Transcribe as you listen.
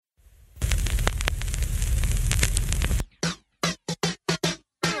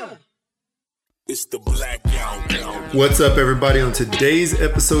It's the Blackout. What's up, everybody? On today's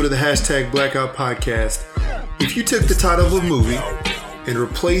episode of the Hashtag Blackout Podcast, if you took the title of a movie and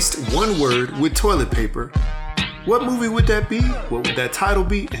replaced one word with toilet paper, what movie would that be? What would that title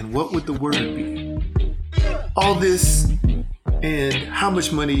be? And what would the word be? All this and how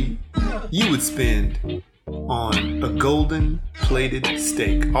much money you would spend on a golden plated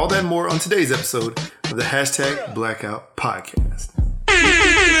steak. All that and more on today's episode of the Hashtag Blackout Podcast.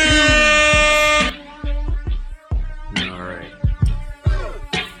 Alright.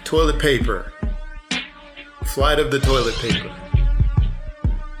 Toilet paper. Flight of the toilet paper.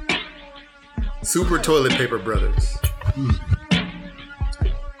 Super Toilet Paper Brothers.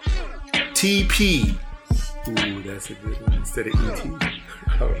 TP. Ooh, that's a good one. Instead of ET.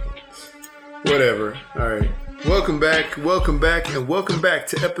 Oh, whatever. Alright. Welcome back, and welcome back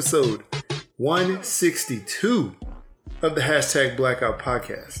to episode 162 of the Hashtag Blackout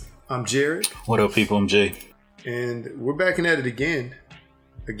Podcast. I'm Jared. What up, people? I'm Jay. And we're back at it again.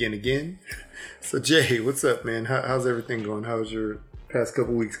 Again. So, Jay, what's up, man? How's everything going? How's your past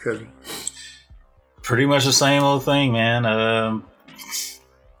couple weeks, cousin? Pretty much the same old thing, man.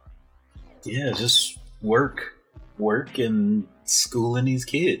 Just work and schooling these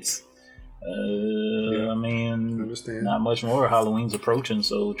kids. I mean, understand. Not much more. Halloween's approaching,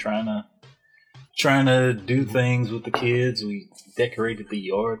 so trying to do things with the kids. We decorated the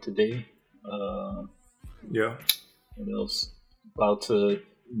yard today. Yeah. What else? About to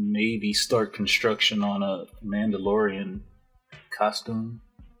maybe start construction on a Mandalorian costume.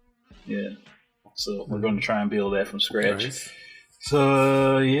 Yeah. So we're going to try and build that from scratch. Nice.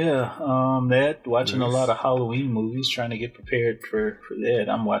 So watching a lot of Halloween movies, trying to get prepared for that.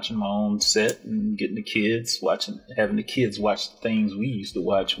 I'm watching my own set and getting the kids having the kids watch the things we used to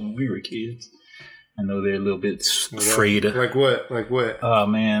watch when we were kids. I know they're a little bit afraid of. Like what? Oh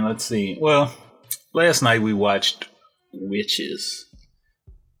man, let's see. Well, last night we watched Witches.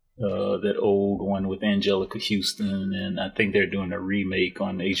 That old one with Angelica Houston, and I think they're doing a remake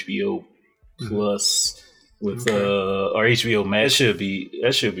on HBO Plus with or HBO Max.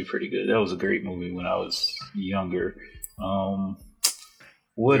 That should be pretty good. That was a great movie when I was younger.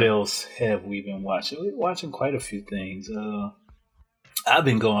 What else have we been watching? We're watching quite a few things. I've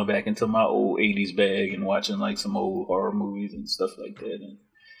been going back into my old 80s bag and watching like some old horror movies and stuff like that and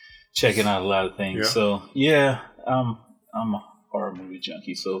checking out a lot of things. Yeah. So yeah, I'm a horror movie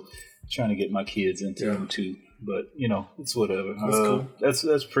junkie, so trying to get my kids into them too. But it's whatever. That's cool.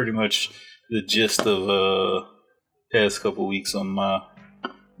 That's pretty much the gist of past couple weeks on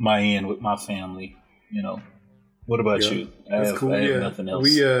my end with my family. What about you? I have nothing else.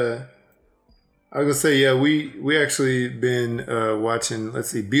 I was gonna say, we actually been watching. Let's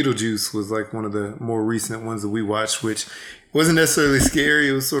see, Beetlejuice was like one of the more recent ones that we watched, which wasn't necessarily scary.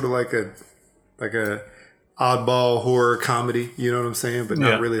 It was sort of like a oddball horror comedy. You know what I'm saying? But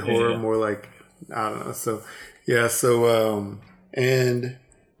not really horror. More like, I don't know. So and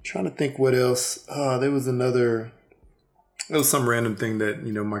trying to think what else. There was some random thing that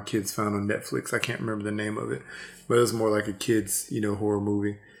my kids found on Netflix. I can't remember the name of it, but it was more like a kids horror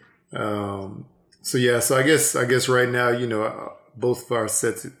movie. So I guess right now, both of our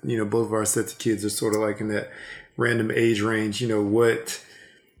sets of kids are sort of like in that random age range, what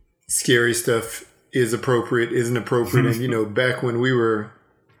scary stuff is appropriate, isn't appropriate. And, back when we were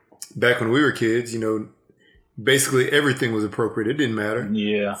kids, basically everything was appropriate. It didn't matter.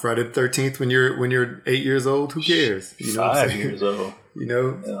 Yeah. Friday the 13th, when you're 8 years old, who cares? 5 years old.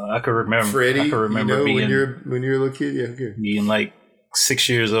 I can remember Freddy, being, when you're a little kid, who cares? Being like 6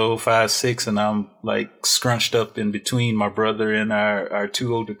 years old, 5, 6, and I'm like scrunched up in between my brother and our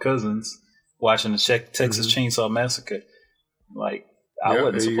two older cousins watching the Texas Chainsaw Massacre. Like, I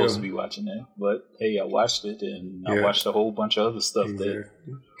wasn't supposed to be watching that, but hey, I watched it, and I watched a whole bunch of other stuff that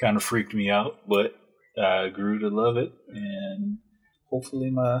kind of freaked me out, but I grew to love it, and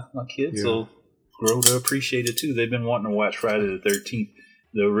hopefully my kids will grow to appreciate it too. They've been wanting to watch Friday the 13th,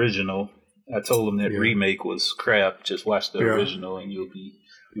 the original. I told them that remake was crap. Just watch the original, and you'll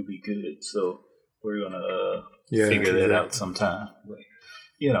be good. So we're gonna figure that out sometime. But,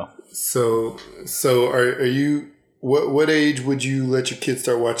 So are you? What age would you let your kids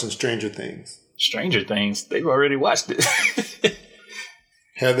start watching Stranger Things? Stranger Things, they've already watched it.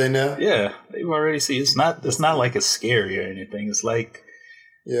 Have they now? Yeah, they've already seen. It's not like it's scary or anything. It's like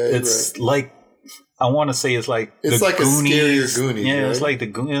like. I want to say it's like the like Goonies. A scarier Goonies. Yeah, right? It's like the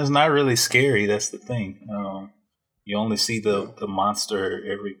Goonies. It's not really scary. That's the thing. You only see the monster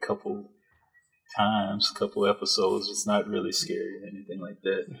every couple episodes. It's not really scary or anything like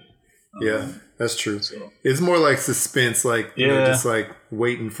that. Yeah, that's true. So. It's more like suspense, like you know, just like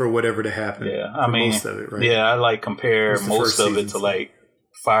waiting for whatever to happen. Yeah, I mean, most of it, right? Yeah, I like compare most of it to so. like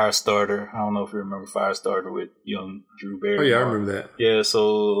Firestarter. I don't know if you remember Firestarter with young Drew Barrymore. Oh yeah, I remember that. Yeah,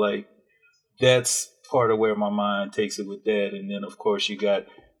 so like that's part of where my mind takes it with that, and then of course you got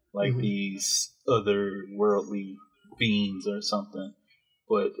like these other worldly beings or something,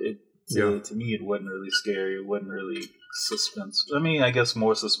 but to me it wasn't really scary. It wasn't really suspense. I mean, I guess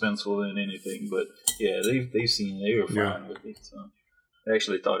more suspenseful than anything, but yeah, they were fine with it. So I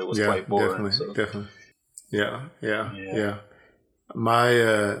actually thought it was quite boring. Definitely. Yeah. My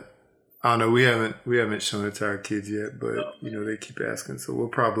I don't know. We haven't shown it to our kids yet, but you know they keep asking, so we'll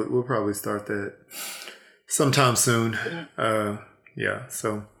probably start that sometime soon.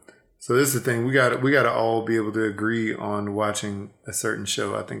 So this is the thing. We got to all be able to agree on watching a certain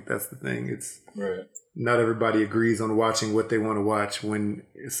show. I think that's the thing. It's right. Not everybody agrees on watching what they want to watch when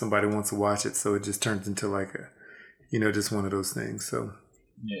somebody wants to watch it. So it just turns into like just one of those things. So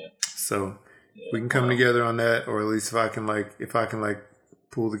we can come together on that, or at least if I can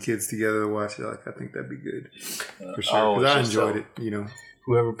pull the kids together to watch it, like I think that'd be good for sure. Because I enjoyed it.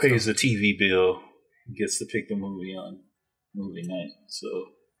 Whoever pays the TV bill gets to pick the movie on movie night. So.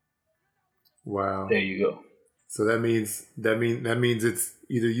 Wow. There you go. So that means it's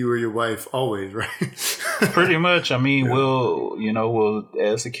either you or your wife always, right? Pretty much. I mean, we'll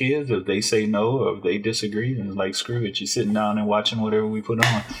ask the kids if they say no or if they disagree, and it's like, screw it, you're sitting down and watching whatever we put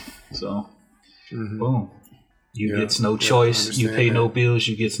on. So, boom. You gets no choice. You pay no bills.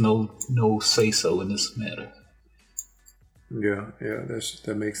 You gets no say so in this matter. Yeah,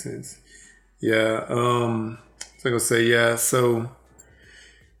 that makes sense. Yeah. So I'm gonna say so.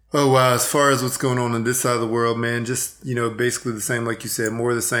 Oh wow! As far as what's going on this side of the world, man, just basically the same, like you said,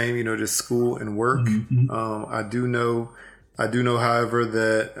 more of the same. Just school and work. I do know, however,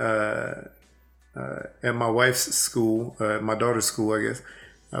 that at my wife's school, my daughter's school, I guess,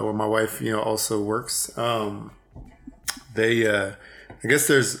 where my wife, also works. I guess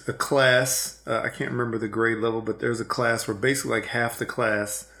there's a class. I can't remember the grade level, but there's a class where basically like half the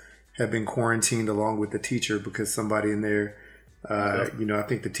class have been quarantined along with the teacher because somebody in there. I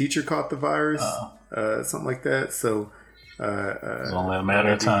think the teacher caught the virus, something like that. So it's only a matter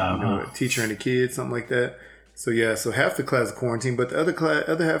of time. A teacher and a kid, something like that. So half the class is quarantined, but the other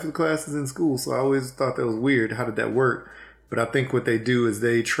half of the class is in school. So I always thought that was weird. How did that work? But I think what they do is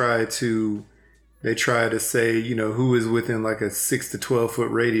they try to say who is within like a 6 to 12 foot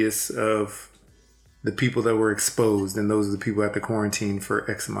radius of the people that were exposed, and those are the people who have to quarantine for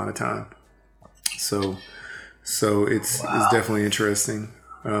X amount of time. So it's definitely interesting.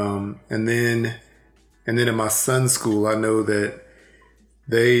 And then at my son's school, I know that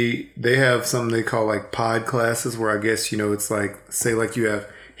they have something they call like pod classes, where I guess it's like, say like you have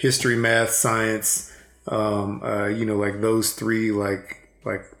history, math, science, like those three, like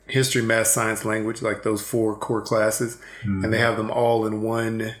history, math, science, language, like those 4 core classes, and they have them all in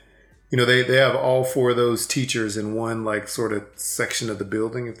one. They have all 4 of those teachers in one like sort of section of the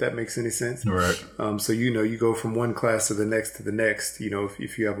building, if that makes any sense. Right. So you go from one class to the next,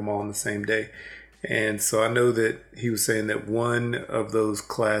 if you have them all on the same day. And so I know that he was saying that one of those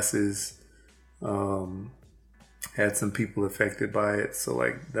classes had some people affected by it. So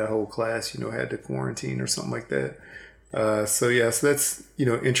like that whole class, had to quarantine or something like that. So that's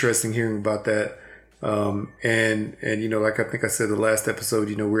interesting hearing about that. And like I think I said the last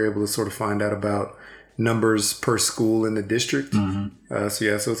episode, we're able to sort of find out about numbers per school in the district. So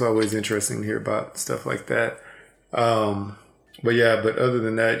it's always interesting to hear about stuff like that. But other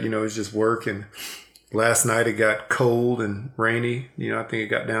than that, it's just work. And last night it got cold and rainy. I think it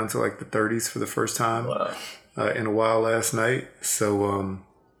got down to like the 30s for the first time in a while last night. So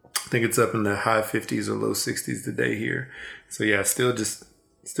I think it's up in the high 50s or low 60s today here. So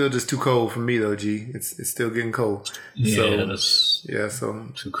still just too cold for me though, G. It's still getting cold. Yeah, so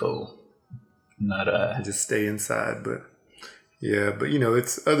too cold. Not just stay inside, but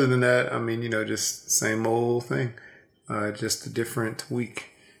it's other than that. I mean, just same old thing, just a different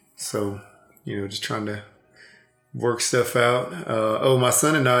week. So just trying to work stuff out. My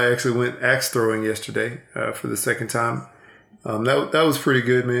son and I actually went axe throwing yesterday for the second time. That was pretty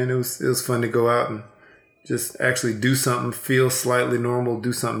good, man. It was fun to go out and just actually do something, feel slightly normal,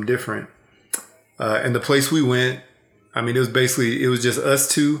 do something different. And the place we went, I mean, it was just us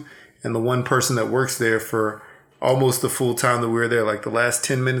two and the one person that works there for almost the full time that we were there. Like the last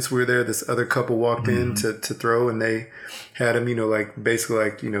 10 minutes we were there, this other couple walked in to throw, and they had him, basically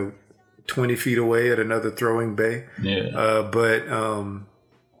 20 feet away at another throwing bay. Yeah. But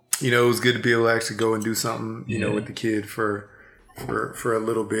it was good to be able to actually go and do something, with the kid for for a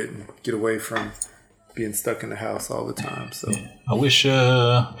little bit and get away from being stuck in the house all the time. So I wish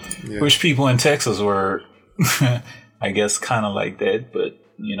people in Texas were, I guess, kind of like that. But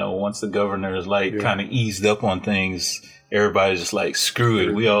once the governor is kind of eased up on things, everybody's just like, screw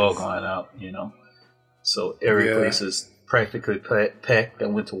it, we all going out. So every place is practically packed. I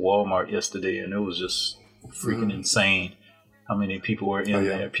went to Walmart yesterday, and it was just freaking insane how many people were in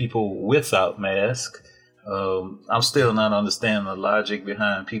there. People without masks. I'm still not understanding the logic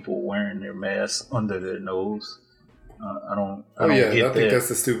behind people wearing their masks under their nose. I don't get that. I think that's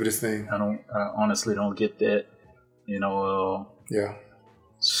the stupidest thing. I honestly don't get that. I don't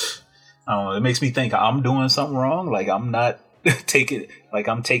know. It makes me think I'm doing something wrong. Like I'm not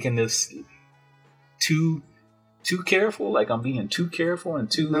I'm taking this too careful. Like I'm being too careful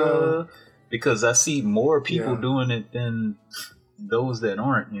and too because I see more people doing it than those that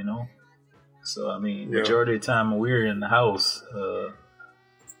aren't. So majority of the time we're in the house,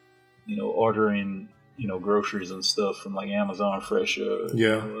 ordering groceries and stuff from like Amazon Fresh or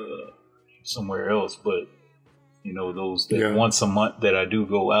somewhere else. But those that once a month that I do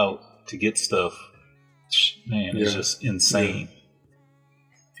go out to get stuff, man, it's just insane.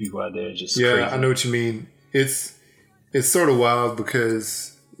 People out there just crazy. I know what you mean. It's sort of wild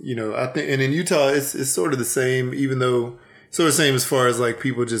because I think, and in Utah it's sort of the same, even though sort of the same as far as like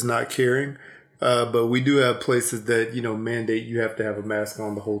people just not caring. But we do have places that mandate you have to have a mask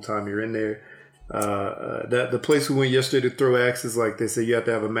on the whole time you're in there. That the place we went yesterday to throw axes, like they say you have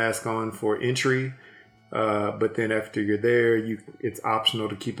to have a mask on for entry. But then after you're there, it's optional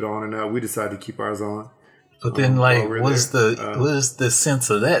to keep it on or not. We decided to keep ours on. But then, what is the sense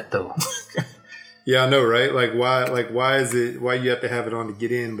of that though? Yeah, I know, right? Why you have to have it on to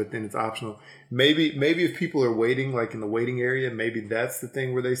get in, but then it's optional. Maybe if people are waiting, like in the waiting area, maybe that's the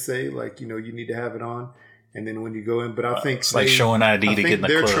thing where they say, you need to have it on, and then when you go in. But I think it's like showing ID to get in the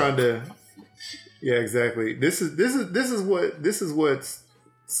club. They're trying to. Yeah, exactly. This is what's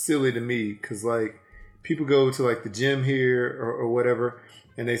silly to me because like people go to like the gym here or whatever,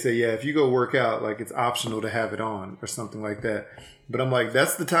 and they say, if you go work out, like it's optional to have it on or something like that. But I'm like,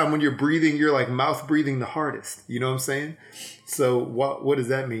 that's the time when you're breathing, you're like mouth breathing the hardest. You know what I'm saying? So what does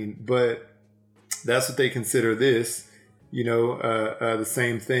that mean? But that's what they consider this. The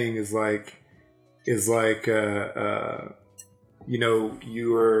same thing is they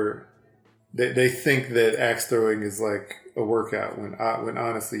think that axe throwing is like a workout when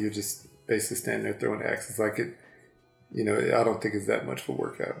honestly you're just basically standing there throwing axes. Like it, I don't think it's that much of a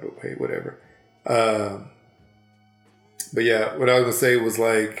workout, but hey, whatever. But yeah, what I was gonna say was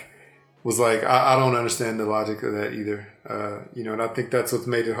like I don't understand the logic of that either. And I think that's what's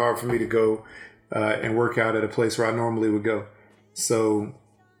made it hard for me to go and work out at a place where I normally would go. So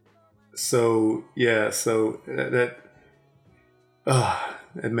that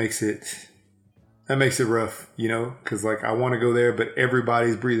makes it rough, because like I want to go there, but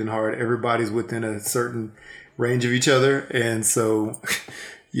everybody's breathing hard. Everybody's within a certain range of each other, and so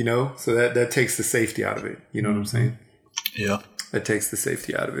so that takes the safety out of it. You know what I'm saying? Yeah, that takes the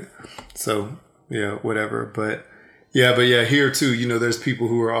safety out of it. So whatever. But here too, there's people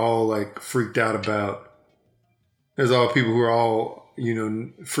who are all like freaked out about. There's all people who are all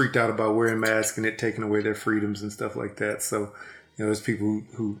freaked out about wearing masks and it taking away their freedoms and stuff like that. So there's people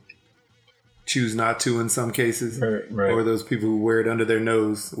who choose not to in some cases, right. Or those people who wear it under their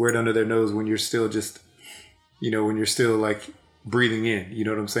nose when you're still just, when you're still like breathing in, you know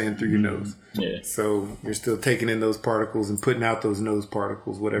what I'm saying, through your nose. Yeah. So you're still taking in those particles and putting out those nose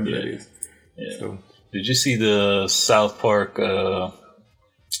particles, whatever that is. Yeah. So, did you see the South Park, the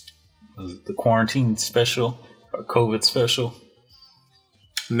quarantine special or COVID special?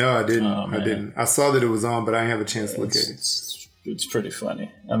 No, I didn't. I didn't. I saw that it was on, but I didn't have a chance to look at it. It's pretty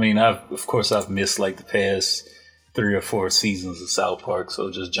funny. I mean, I've missed like the past 3 or 4 seasons of South Park,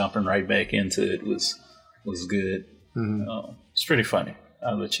 so just jumping right back into it was good. Mm-hmm. It's pretty funny.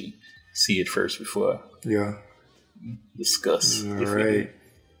 I'll let you see it first before I discuss. All right.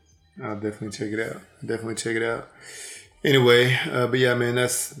 I'll definitely check it out. Anyway, but yeah, man,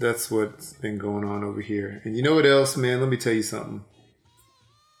 that's what's been going on over here. And you know what else, man? Let me tell you something.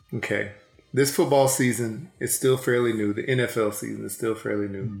 Okay. This football season is still fairly new. The NFL season is still fairly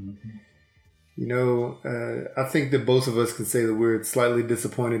new. Mm-hmm. I think that both of us can say that we're slightly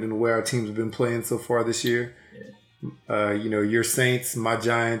disappointed in the way our teams have been playing so far this year. Yeah. Your Saints, my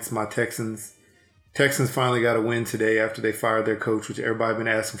Giants, my Texans. Texans finally got a win today after they fired their coach, which everybody's been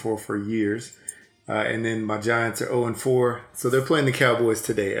asking for years. And then my Giants are 0-4. So they're playing the Cowboys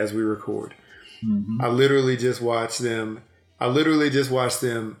today as we record. Mm-hmm. I literally just watched them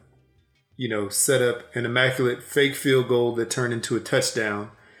set up an immaculate fake field goal that turned into a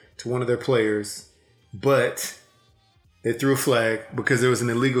touchdown to one of their players, but they threw a flag because there was an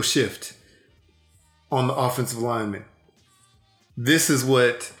illegal shift on the offensive lineman. This is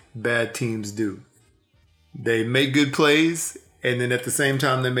what bad teams do. They make good plays, and then at the same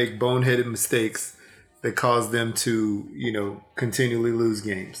time, they make boneheaded mistakes that cause them to, continually lose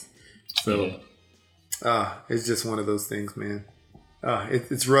games. So, it's just one of those things, man.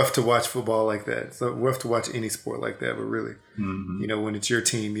 It's rough to watch football like that. It's rough to watch any sport like that, but really, when it's your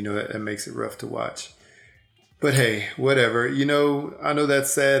team, that makes it rough to watch. But hey, whatever. I know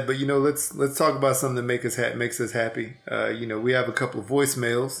that's sad, but let's talk about something that makes us happy. We have a couple of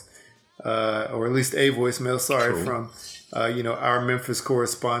voicemails, or at least a voicemail. Sorry, from our Memphis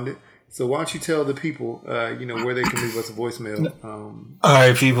correspondent. So why don't you tell the people, where they can leave us a voicemail? All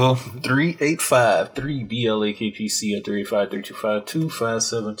right, people. 385-3BLAKPC at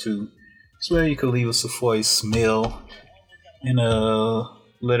 385-325-2572. That's where you can leave us a voicemail and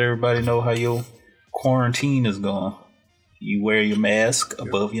let everybody know how your quarantine is going. You wear your mask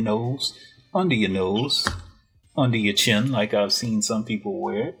above your nose, under your nose, under your chin, like I've seen some people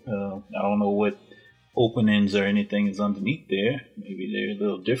wear it. I don't know what openings or anything is underneath there. Maybe they're a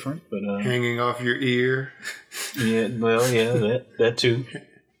little different, but hanging off your ear. that too.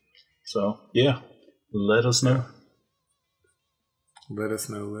 So let us know. Let us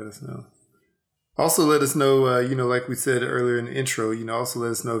know. Also, let us know. Like we said earlier in the intro. Also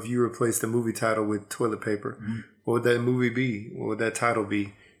let us know if you replaced the movie title with toilet paper. What would that movie be? What would that title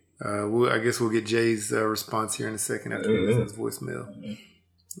be? I guess we'll get Jay's response here in a second after we listen to his voicemail.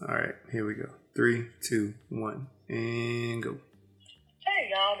 All right, here we go. 3, 2, 1, and go.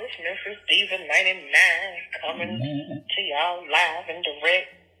 Hey y'all, this Memphis Diva 99 coming to y'all live and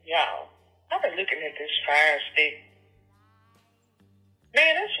direct. Y'all, I've been looking at this Fire Stick.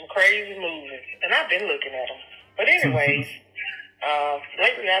 Man, that's some crazy movies, and I've been looking at them. But anyways,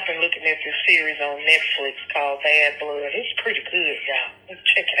 lately I've been looking at this series on Netflix called Bad Blood. It's pretty good, y'all. Let's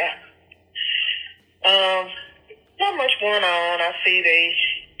check it out. Not much going on. I see they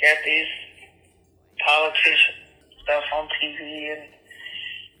got this politician stuff on TV, and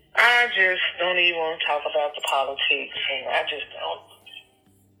I just don't even want to talk about the politics, and I just don't.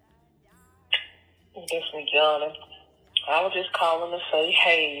 It gets me yawning. I was just calling to say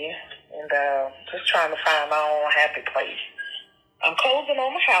hey, and just trying to find my own happy place. I'm closing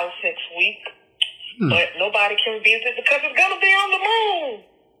on my house next week, but nobody can visit because it's gonna be on the moon.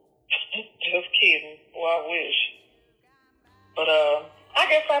 Just kidding. Well, I wish. But I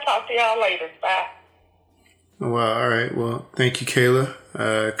guess I'll talk to y'all later. Bye. Well, all right. Well, thank you, Kayla.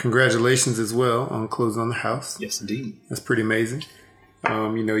 Congratulations as well on closing on the house. Yes, indeed. That's pretty amazing.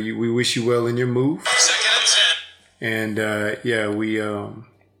 We wish you well in your move. And we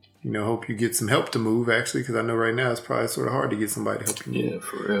hope you get some help to move, actually, because I know right now it's probably sort of hard to get somebody to help you move. Yeah,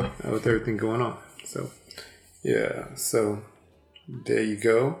 for real. With everything going on. So, so there you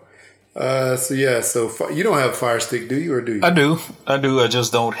go. So you don't have a Fire Stick, do you, or do you? I do. I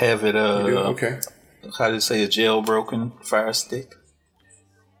just don't have it. You do? Okay. How do you say, a jailbroken Fire Stick?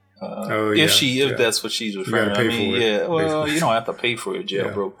 If that's what she's referring to. You don't have to pay for a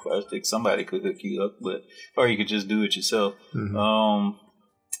jailbroken Fire Stick. Somebody could hook you up, or you could just do it yourself. Like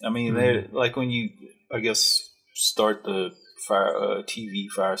when you, I guess, start the TV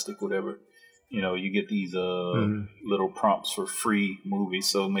Fire Stick, whatever. You get these little prompts for free movies.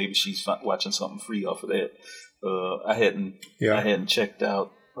 So maybe she's watching something free off of that. I hadn't checked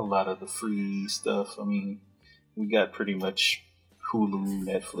out a lot of the free stuff. I mean, we got pretty much Hulu,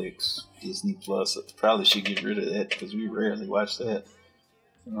 Netflix, Disney Plus. Probably should get rid of that because we rarely watch that.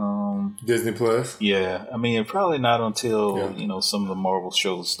 Disney Plus? Yeah. I mean, probably not until, some of the Marvel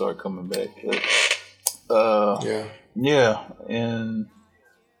shows start coming back. But, yeah. And,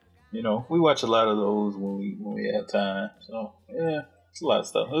 we watch a lot of those when we have time. So, yeah, it's a lot of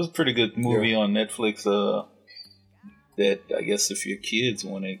stuff. It was a pretty good movie on Netflix that I guess if your kids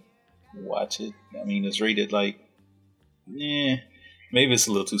want to watch it, I mean, it's rated like, maybe it's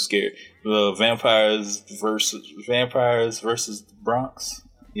a little too scary. Vampires versus the Bronx.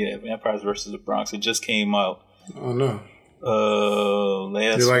 Yeah, Vampires versus the Bronx. It just came out. Oh no.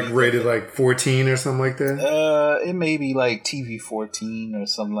 Last They're week, rated like 14 or something like that. It may be like TV 14 or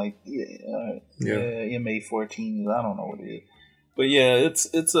something like MA 14. I don't know what it is, but yeah, it's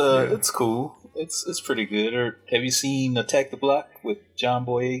cool. It's pretty good. Or have you seen Attack the Block with John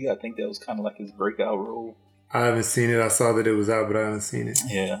Boyega? I think that was kind of like his breakout role. I haven't seen it. I saw that it was out, but I haven't seen it.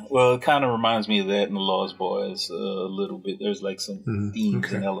 Yeah, well, it kind of reminds me of that in The Lost Boys a little bit. There's like some themes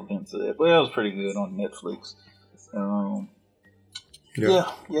and elements of that. But that was pretty good on Netflix.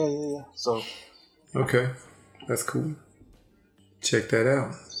 Yeah. So okay, that's cool. Check that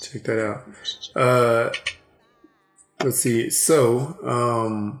out. Let's see.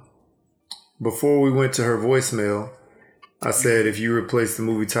 So, before we went to her voicemail, I said if you replace the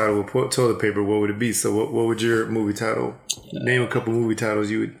movie title with toilet paper, what would it be? So, what would your movie title? Name a couple movie titles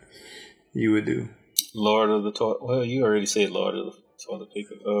you would do. Lord of the Toilet. Well, you already said Lord of the Toilet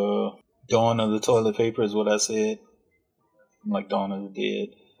Paper. Dawn of the Toilet Paper is what I said. Like Dawn of the Dead.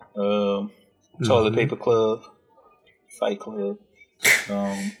 Toilet Paper Club. Fight Club.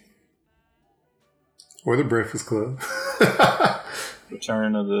 Or the Breakfast Club.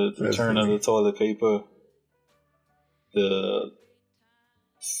 Return of the Toilet Paper.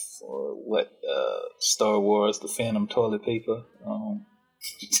 Star Wars, the Phantom Toilet Paper.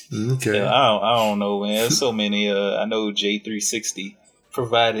 Okay. Yeah, I don't know, man. There's so many. I know J360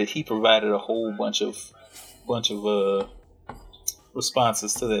 provided a whole bunch of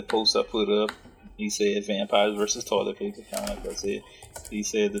responses to that post I put up. He said vampires versus toilet paper, kind of like I said. He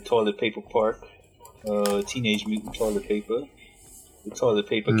said the toilet paper park, Teenage Mutant Toilet Paper, the toilet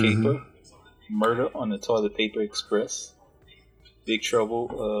paper caper, murder on the Toilet Paper Express, Big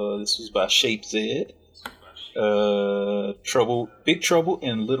Trouble. This was by Shape Z. Big Trouble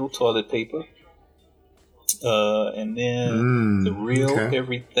in Little Toilet Paper, and then the Real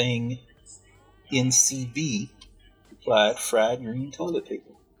Everything NCB applied fried green toilet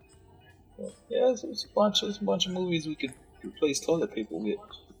paper. So, yeah, it's a bunch of movies we could replace toilet paper with.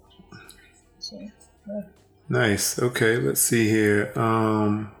 So, yeah. Nice. Okay, let's see here.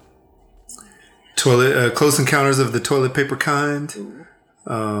 Close Encounters of the Toilet Paper Kind.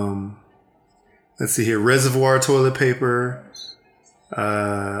 Let's see here. Reservoir toilet paper.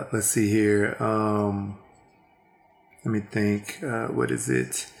 Let's see here. Let me think. What is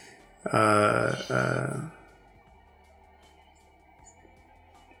it?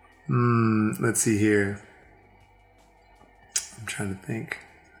 Let's see here. I'm trying to think.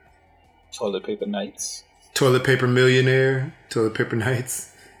 Toilet Paper Nights. Toilet Paper Millionaire. Toilet Paper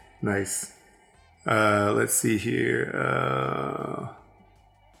Nights. Nice. Let's see here.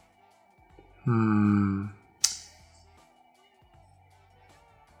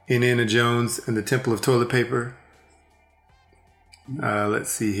 Indiana Jones and the Temple of Toilet Paper.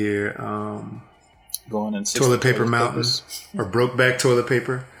 Let's see here. Going in Toilet Paper Mountain or Brokeback Toilet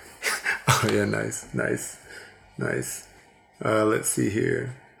Paper. Oh yeah, nice. Let's see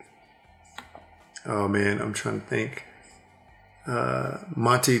here. Oh man, I'm trying to think.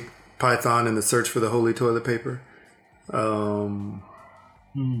 Monty Python and the Search for the Holy Toilet Paper.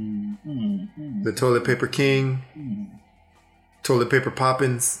 The Toilet Paper King. Toilet Paper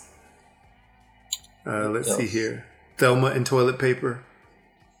Poppins. Let's see here. Thelma and Toilet Paper.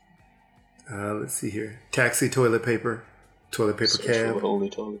 Let's see here. Taxi Toilet Paper. Toilet Paper Cab. Holy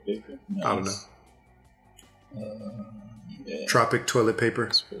Toilet Paper. Nice. I don't know. Tropic Toilet Paper.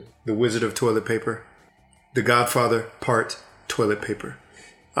 The Wizard of Toilet Paper. The Godfather Part Toilet Paper.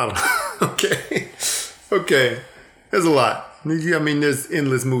 I don't know. Okay. There's a lot. I mean, there's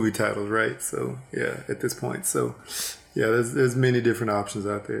endless movie titles, right? So yeah, at this point, so yeah, there's many different options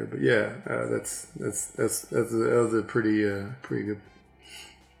out there. But yeah, that was a pretty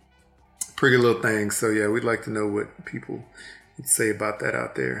good little thing. So yeah, we'd like to know what people would say about that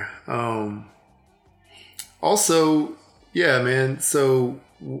out there. Also, yeah, man. So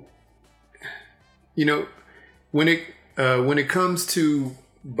when it comes to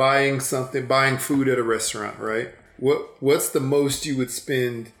buying food at a restaurant, right? What's the most you would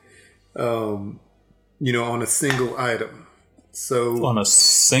spend, on a single item? So on a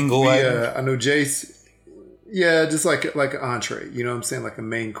single item? Yeah, I know Jace. Yeah, just like an entree. You know what I'm saying? Like a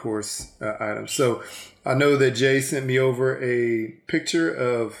main course item. So I know that Jay sent me over a picture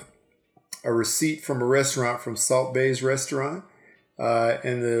of a receipt from a restaurant from Salt Bay's restaurant.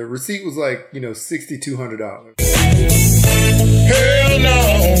 And the receipt was like, $6,200. Hell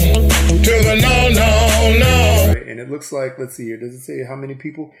no, to the no. Right, and it looks like, let's see here. Does it say how many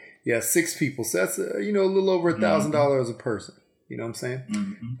people? Yeah, 6 people. So that's a little over $1,000 a person. You know what I'm saying?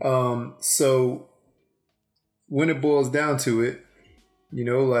 Mm-hmm. So when it boils down to it,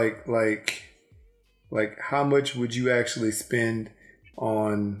 like how much would you actually spend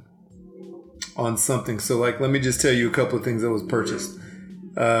on something? So like, let me just tell you a couple of things that was purchased.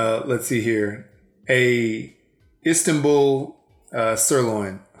 Let's see here. A Istanbul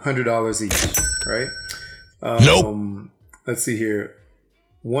sirloin, $100 each, right? Nope. Let's see here.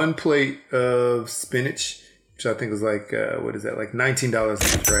 1 plate of spinach, which I think was like, what is that? Like $19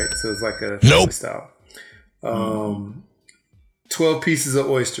 each, right? So it's like a family style. 12 pieces of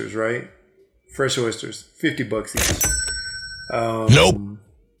oysters, right? Fresh oysters, $50 each. Nope.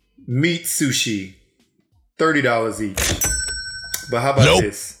 Meat sushi, $30 each. But how about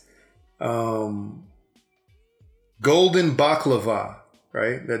this? Golden baklava,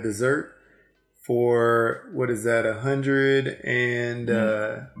 right? That dessert for what is that? 100 and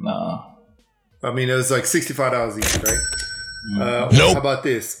No. I mean, it was like $65 each, right? Nope. How about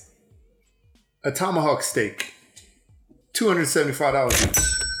this? A tomahawk steak, $275 each.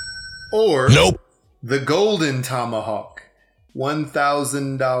 Or Nope. the golden tomahawk,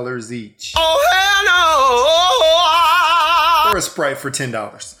 $1,000 each. Oh, hell no! Or a Sprite for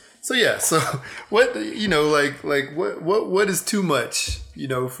 $10. So yeah, so what, you know, like what is too much, you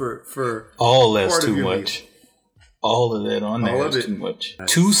know, for All that's part of too your much. All of that on All there of is it. too much.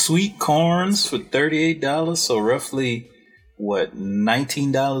 2 sweet corns for $38, so roughly what,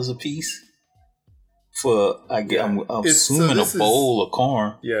 $19 a piece for I'm assuming a bowl of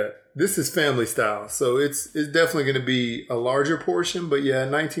corn. Yeah, this is family style, so it's definitely going to be a larger portion. But yeah,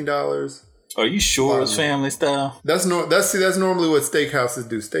 $19. Are you sure it's family style? That's normally what steakhouses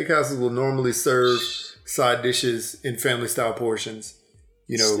do. Steakhouses will normally serve side dishes in family style portions.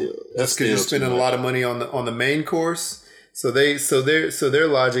 You know, just because you're spending a lot of money on the main course. So their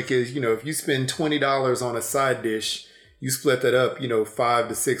logic is, you know, if you spend $20 on a side dish, you split that up, you know, 5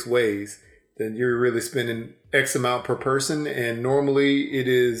 to 6 ways, then you're really spending X amount per person. And normally it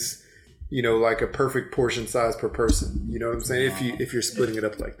is, you know, like a perfect portion size per person. You know what I'm saying? If you're splitting it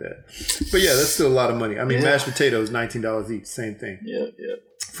up like that. But yeah, that's still a lot of money. I mean, mashed potatoes, $19 each, same thing. Yeah.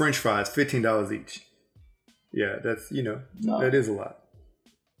 French fries, $15 each. Yeah, that's, you know, that is a lot.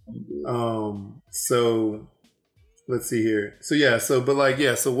 So let's see here.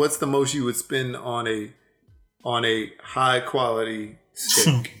 So what's the most you would spend on a high quality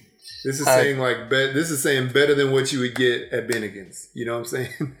steak? This is saying better than what you would get at Bennigan's. You know what I'm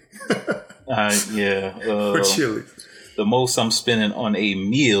saying? Or Chili's. The most I'm spending on a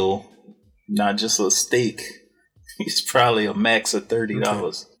meal, not just a steak, is probably a max of $30.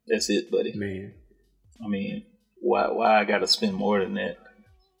 Okay. That's it, buddy. Man, I mean, why I got to spend more than that?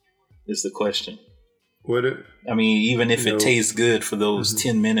 Is the question. I mean, even if it tastes good for those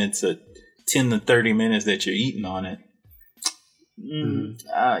 10 minutes or 10 to 30 minutes that you're eating on it.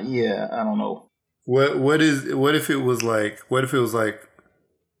 I don't know. What if it was like,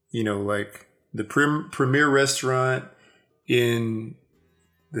 you know, like the premier restaurant in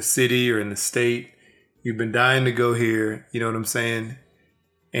the city or in the state, you've been dying to go here, you know what I'm saying?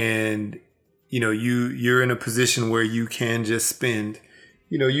 And, you know, you're in a position where you can just spend,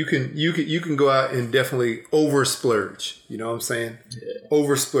 you know, you can go out and definitely over splurge, you know what I'm saying? Yeah.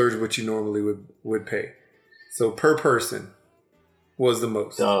 Over splurge what you normally would pay. So per person was the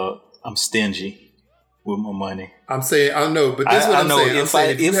most. I'm stingy with my money. I'm saying, I know, but this is what I'm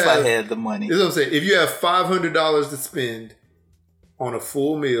saying. If I had the money. This is what I'm saying. If you have $500 to spend on a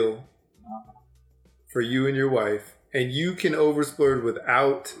full meal for you and your wife, and you can over splurge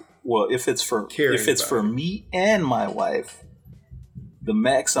without if it's for me and my wife, the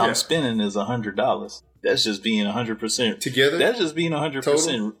max I'm spending is $100. That's just being 100% together. That's just being 100%.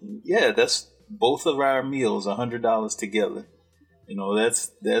 Total? Yeah, that's both of our meals, $100 together. You know,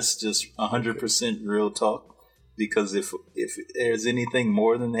 that's just 100% real talk. Because if there's anything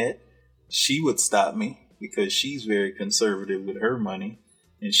more than that, she would stop me because she's very conservative with her money,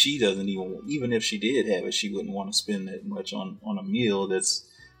 and she doesn't even if she did have it, she wouldn't want to spend that much on a meal that's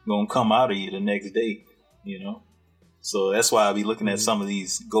gonna come out of you the next day. You know. So that's why I'll be looking at some of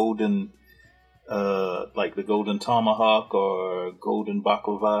these golden, like the golden tomahawk or golden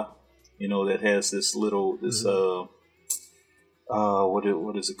baklava, you know, that has this little,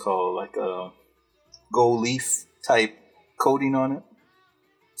 what is it called? Like a gold leaf type coating on it.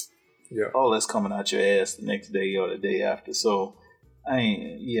 Yeah. All that's coming out your ass the next day or the day after. So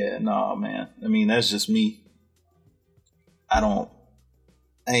man. I mean, that's just me. I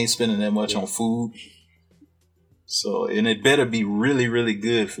ain't spending that much on food. So, and it better be really, really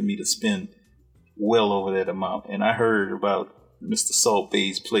good for me to spend well over that amount. And I heard about Mr. Salt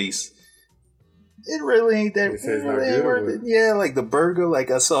Bay's place. It really ain't that. It really ain't worth it. Yeah, like the burger.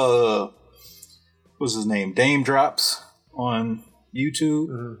 Like I saw, what's his name? Dame Drops on YouTube.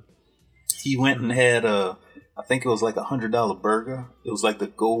 Mm-hmm. He went and had I think it was like $100 burger. It was like the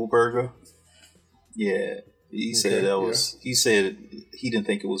gold burger. Yeah, he said He said he didn't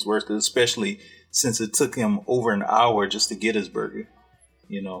think it was worth it, especially since it took him over an hour just to get his burger,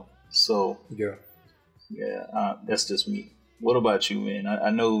 you know. So that's just me. What about you, man? I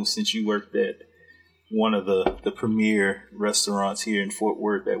know since you worked at one of the premier restaurants here in Fort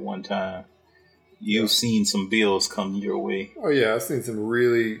Worth at one time, you've seen some bills come your way. Oh yeah, I've seen some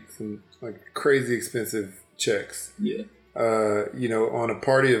like crazy expensive checks. Yeah. On a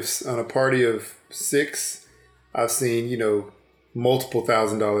party of 6, I've seen, multiple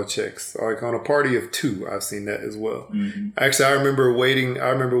 $1,000 checks. Like on a party of 2, I've seen that as well. Mm-hmm. Actually, I remember waiting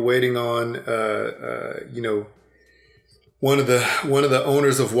on, one of the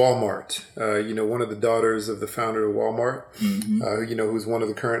owners of Walmart, one of the daughters of the founder of Walmart, who's one of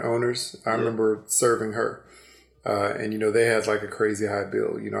the current owners. I remember serving her. And they had like a crazy high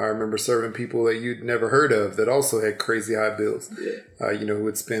bill. I remember serving people that you'd never heard of that also had crazy high bills. Who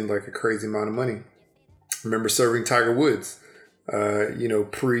would spend like a crazy amount of money. I remember serving Tiger Woods.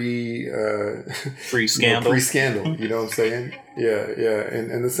 Pre scandal. You know what I'm saying? Yeah,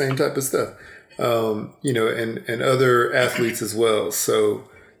 and the same type of stuff. And other athletes as well. So,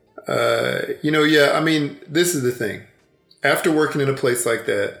 this is the thing. After working in a place like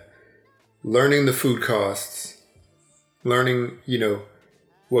that, learning the food costs, learning,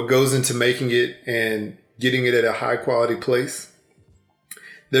 what goes into making it and getting it at a high quality place.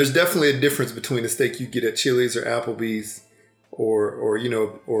 There's definitely a difference between a steak you get at Chili's or Applebee's or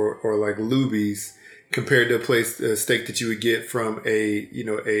like Luby's compared to a steak that you would get from a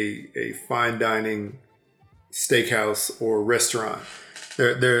fine dining steakhouse or restaurant.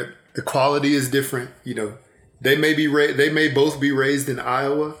 The quality is different. They may both be raised in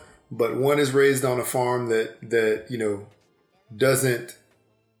Iowa, but one is raised on a farm that doesn't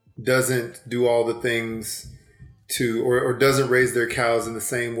do all the things to or doesn't raise their cows in the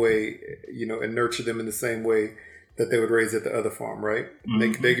same way, and nurture them in the same way that they would raise at the other farm, right?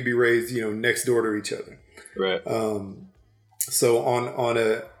 Mm-hmm. They could be raised, next door to each other. Right. So on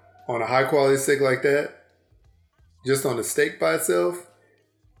a high quality steak like that, just on the steak by itself,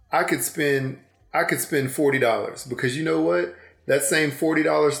 I could spend $40 because you know what? That same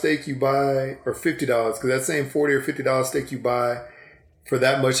 $40 steak you buy, or $50, because that same $40 or $50 steak you buy for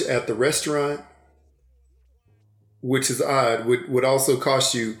that much at the restaurant, which is odd, would also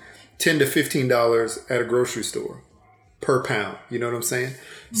cost you $10 to $15 at a grocery store per pound. You know what I'm saying?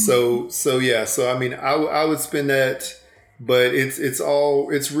 Mm-hmm. So I mean, I would spend that, but it's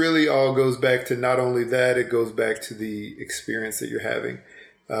really all goes back to not only that, it goes back to the experience that you're having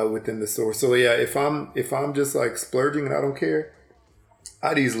within the store. So yeah, if I'm just like splurging and I don't care,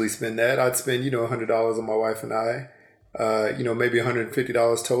 I'd easily spend that. I'd spend, $100 on my wife and I, maybe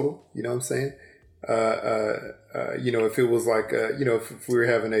 $150 total, you know what I'm saying? If it was like, if we were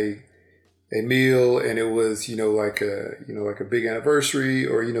having a meal and it was, like a big anniversary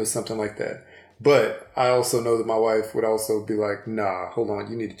or, something like that. But I also know that my wife would also be like, nah, hold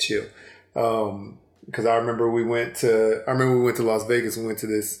on, you need to chill. Because I remember we went to Las Vegas and went to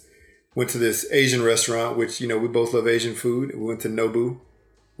this Asian restaurant, which, we both love Asian food. We went to Nobu,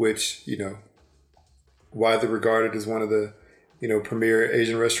 which, widely regarded as one of the, premier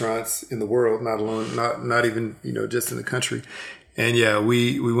Asian restaurants in the world, not even, just in the country. And yeah,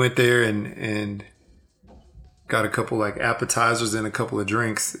 we went there and got a couple like appetizers and a couple of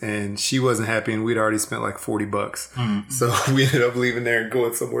drinks, and she wasn't happy, and we'd already spent like $40. Mm-hmm. So we ended up leaving there and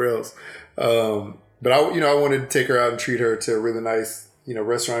going somewhere else. But I wanted to take her out and treat her to a really nice,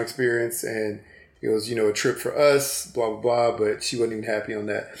 restaurant experience, and it was, a trip for us, blah, blah, blah, but she wasn't even happy on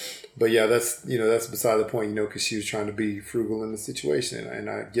that. But yeah, that's beside the point, because she was trying to be frugal in the situation, and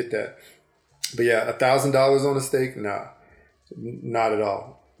I get that. But yeah, $1,000 on a steak, nah, not at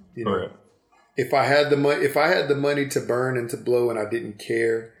all. Right. If I had the money to burn and to blow, and I didn't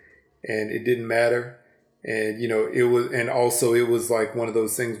care, and it didn't matter, and it was like one of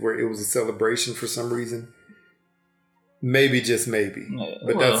those things where it was a celebration for some reason. Maybe, just maybe,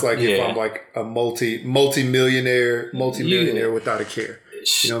 but that's like if I'm like a multi-millionaire without a care.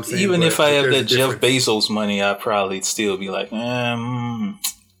 You know what I'm saying? Even if I have that Jeff Bezos money, I'd probably still be like,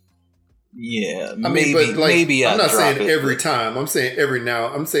 yeah. Maybe I'm not saying every time. I'm saying every now.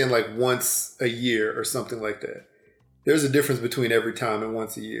 I'm saying like once a year or something like that. There's a difference between every time and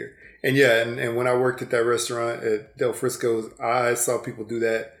once a year. And yeah, and when I worked at that restaurant at Del Frisco's, I saw people do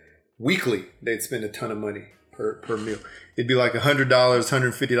that weekly. They'd spend a ton of money per meal. It'd be like $100,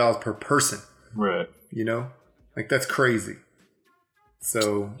 $150 per person. Right. Like that's crazy.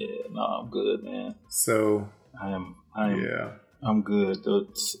 So yeah, no, I'm good, man. So I'm good.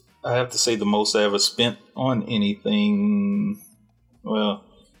 I have to say the most I ever spent on anything. Well,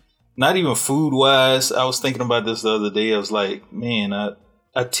 not even food wise. I was thinking about this the other day. I was like, man, I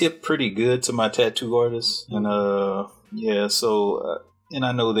tip pretty good to my tattoo artists, and and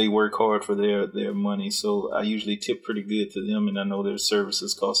I know they work hard for their money, so I usually tip pretty good to them, and I know their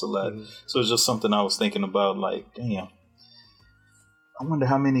services cost a lot. Mm-hmm. So it's just something I was thinking about, like, damn, I wonder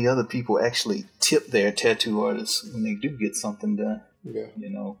how many other people actually tip their tattoo artists when they do get something done. Yeah.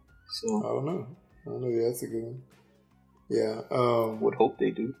 So I don't know. Yeah, that's a good one. Yeah. Would hope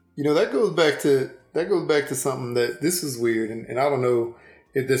they do. You know, that goes back to something that this is weird, and I don't know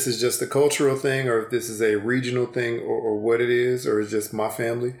if this is just a cultural thing or if this is a regional thing or what it is, or it's just my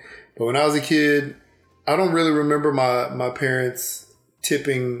family. But when I was a kid, I don't really remember my parents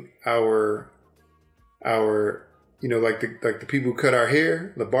tipping our like the people who cut our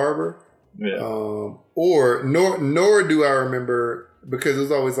hair, the barber. Yeah. Nor do I remember, because it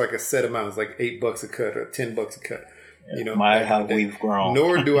was always like a set amount. It's like $8 a cut or $10 a cut. Yeah, how we've grown.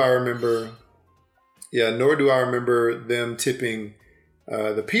 Nor do I remember them tipping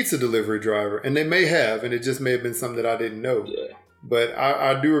the pizza delivery driver, and they may have, and it just may have been something that I didn't know. Yeah. But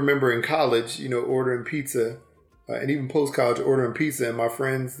I do remember in college, ordering pizza, and even post college ordering pizza, and my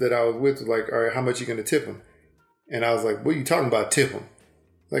friends that I was with were like, "All right, how much are you going to tip him?" And I was like, "What are you talking about, tip him?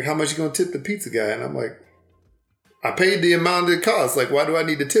 Like, how much you going to tip the pizza guy?" And I'm like, "I paid the amount it costs. Like, why do I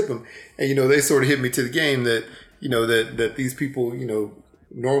need to tip him?" And they sort of hit me to the game that that these people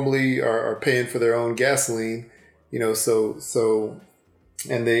normally are paying for their own gasoline, so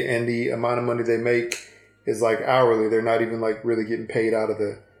and the amount of money they make is like hourly. They're not even like really getting paid out of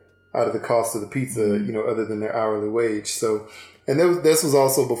the cost of the pizza, other than their hourly wage. So, and this was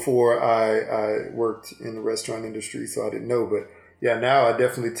also before I worked in the restaurant industry, so I didn't know. But yeah, now I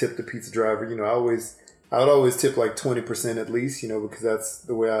definitely tip the pizza driver. I would always tip like 20% at least, because that's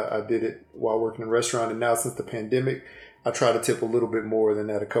the way I did it while working in a restaurant. And now since the pandemic, I try to tip a little bit more than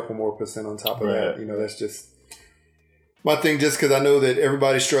that, a couple more percent on top of that. That's just my thing, just because I know that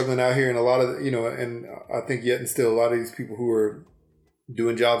everybody's struggling out here, and a lot of, and I think yet and still a lot of these people who are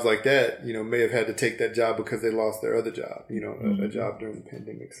doing jobs like that, may have had to take that job because they lost their other job, a job during the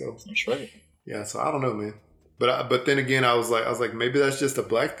pandemic. So that's right. Yeah. So I don't know, man. But then again, I was like, maybe that's just a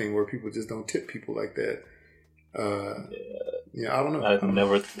black thing where people just don't tip people like that. I don't know. I've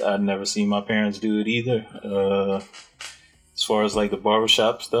never seen my parents do it either. As far as like the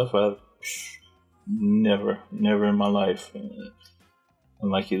barbershop stuff, I've never in my life. And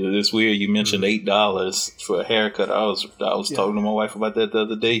like it's weird. You mentioned $8 for a haircut. I was talking to my wife about that the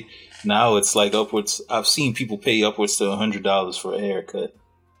other day. Now it's like upwards. I've seen people pay upwards to $100 for a haircut,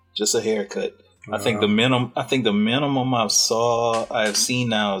 just a haircut. I think the minimum I've seen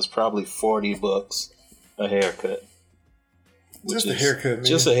now is probably $40 a haircut. Just a haircut, man.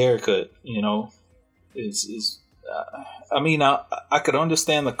 Just a haircut, I could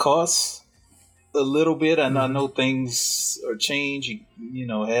understand the costs a little bit, and I know things are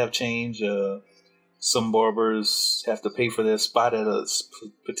have changed. Some barbers have to pay for their spot at a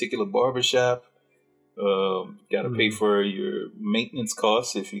particular barbershop. Got to pay for your maintenance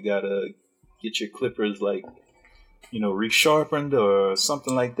costs if you got to get your clippers resharpened or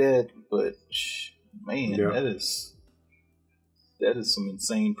something like that. But man, that is some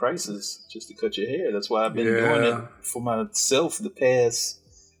insane prices just to cut your hair. That's why I've been doing it for myself the past,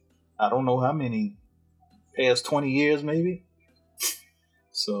 I don't know how many, past 20 years maybe.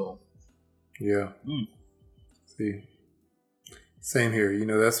 So yeah. See, same here.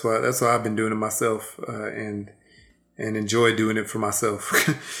 That's why I've been doing it myself, and enjoy doing it for myself,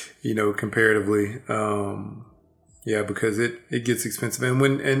 comparatively. Because it gets expensive.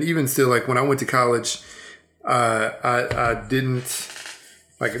 And even still, like when I went to college, I didn't,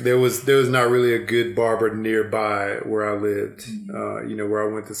 like, there was not really a good barber nearby where I lived, where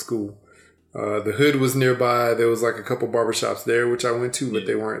I went to school. The hood was nearby. There was like a couple barbershops there, which I went to, but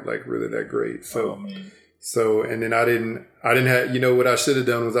they weren't like really that great. So, and then I didn't have, what I should have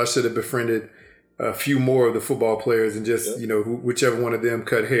done was I should have befriended a few more of the football players and just, whichever one of them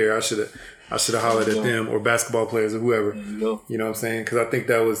cut hair, I should have hollered at them, or basketball players or whoever, you know what I'm saying? Cause I think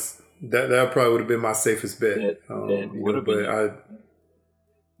that probably would have been my safest bet. That would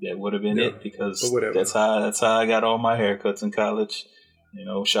have been it, because that's how I got all my haircuts in college.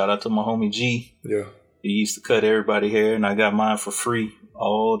 Shout out to my homie G. Yeah. He used to cut everybody's hair, and I got mine for free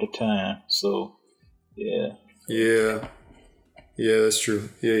all the time. So, yeah. Yeah. Yeah, that's true.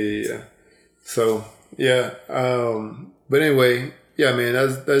 Yeah. So, yeah. But anyway, yeah, man,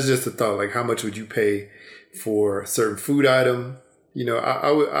 that's just a thought. Like, how much would you pay for a certain food item?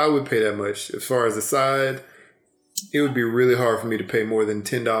 I would pay that much. As far as a side, it would be really hard for me to pay more than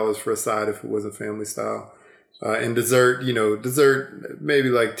 $10 for a side if it wasn't family style. And dessert, maybe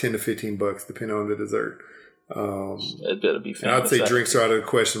like $10 to $15, depending on the dessert. It better be family. And I'd say drinks are out of the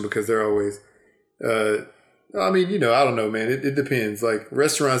question because they're always, I don't know, man. It depends. Like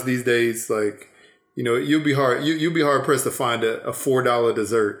restaurants these days, like, you'll be hard pressed to find a $4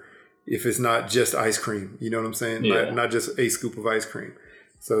 dessert if it's not just ice cream. You know what I'm saying? Yeah. Not just a scoop of ice cream.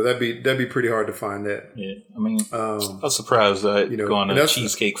 So that'd be pretty hard to find that. Yeah, I was surprised that going to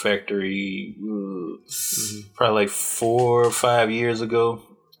Cheesecake Factory. probably like 4 or 5 years ago,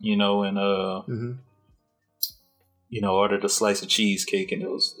 and ordered a slice of cheesecake, and it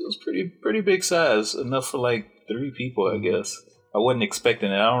was pretty big size, enough for like 3 people, I guess. I wasn't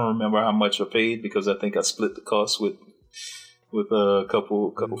expecting it. I don't remember how much I paid because I think I split the cost with a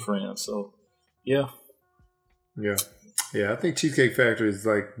couple friends. So yeah. I think Cheesecake Factory is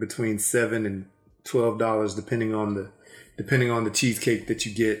like between $7 and $12 depending on the cheesecake that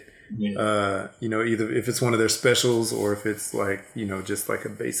you get. Yeah. Either if it's one of their specials or if it's like just like a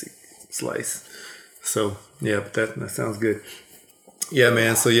basic slice. So yeah, but that sounds good. Yeah,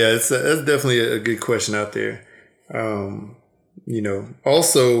 man. So yeah, that's definitely a good question out there.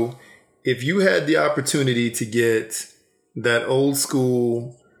 Also, if you had the opportunity to get that old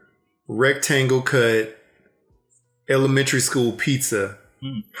school rectangle cut elementary school pizza,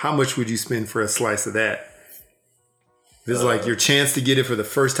 how much would you spend for a slice of that? This is like your chance to get it for the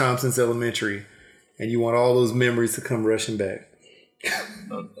first time since elementary, and you want all those memories to come rushing back.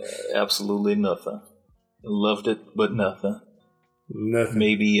 Absolutely nothing. Loved it, but nothing. Nothing.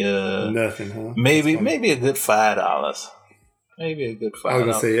 Maybe nothing, huh? Maybe a good $5. Maybe a good $5. I was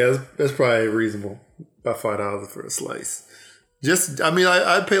gonna say, yeah, that's probably reasonable. About $5 for a slice.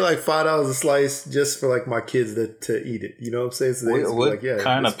 I'd pay like $5 a slice just for like my kids to eat it. You know what I'm saying? So what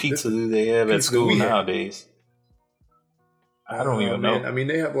kind of pizza do they have at school nowadays? I don't even know. I mean,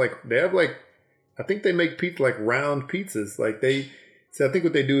 they have like I think they make pizza like round pizzas. Like I think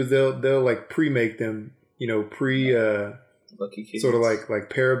what they do is they'll like pre-make them, Lucky kids. Sort of like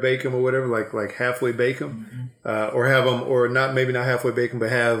para-bake them or whatever, like halfway bake them, or have them, or maybe not halfway bake them, but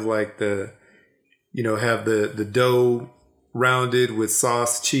have like have the dough rounded with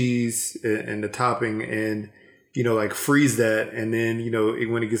sauce, cheese, and the topping, and like freeze that, and then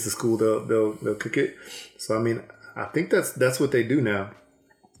when it gets to school they'll cook it. So I mean, I think that's what they do now.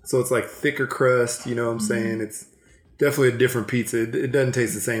 So it's like thicker crust, you know what I'm saying? It's definitely a different pizza. It doesn't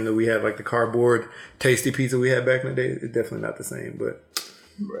taste the same that we had, like the cardboard tasty pizza we had back in the day. It's definitely not the same, but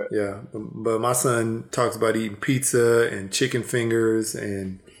right. Yeah. But my son talks about eating pizza and chicken fingers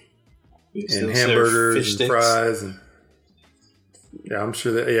and hamburgers and fries, and yeah, I'm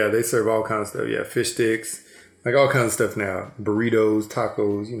sure that they serve all kinds of stuff. Yeah, fish sticks, like all kinds of stuff now. Burritos,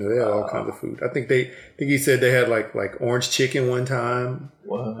 tacos, they have all kinds of food. I think he said they had like orange chicken one time.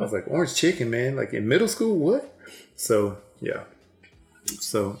 Wow. I was like, orange chicken, man, like in middle school, what? So yeah.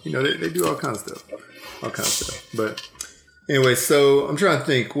 So, they do all kinds of stuff. But anyway, so I'm trying to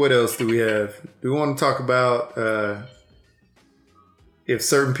think, what else do we have? Do we want to talk about if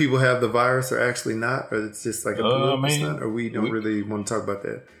certain people have the virus or actually not, or it's just like a political stunt, or we don't really want to talk about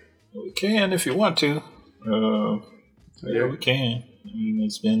that? We can if you want to. Yeah, we can. I mean,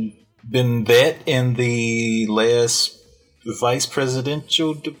 it's been that in the last vice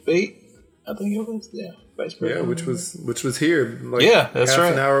presidential debate. I think it was, vice president. Yeah, which was here. Like that's half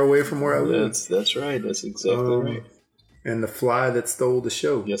right. an hour away from where I live. That's right. That's exactly right. And the fly that stole the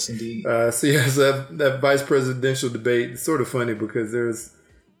show. Yes, indeed. So that vice presidential debate is sort of funny because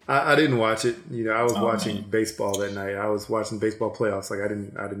I didn't watch it. I was watching baseball that night. I was watching baseball playoffs. Like I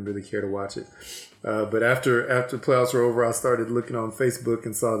didn't really care to watch it. But after playoffs were over, I started looking on Facebook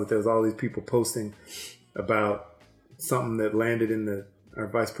and saw that there was all these people posting about something that landed in our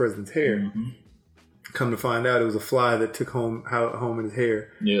vice president's hair. Mm-hmm. Come to find out, it was a fly that took home in his hair.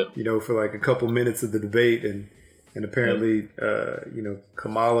 Yeah. For like a couple minutes of the debate, and apparently,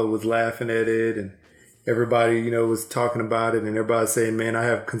 Kamala was laughing at it, and everybody, was talking about it, and everybody saying, "Man, I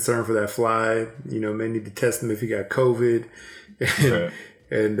have concern for that fly. May need to test him if he got COVID." And, right.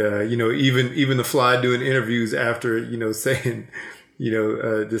 And even the fly doing interviews after, saying,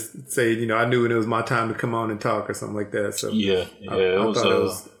 just saying, I knew when it was my time to come on and talk or something like that. So I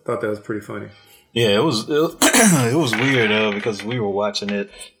thought that was pretty funny. Yeah, it was weird because we were watching it,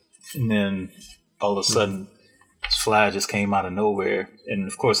 and then all of a sudden, this fly just came out of nowhere, and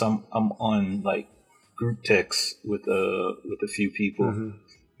of course I'm on like group text with a few people, and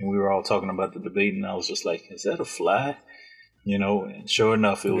we were all talking about the debate, and I was just like, "Is that a fly?" And sure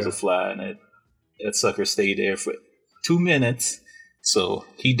enough, it was a fly, and that sucker stayed there for 2 minutes. So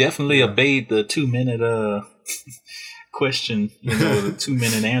he definitely obeyed the 2-minute question, the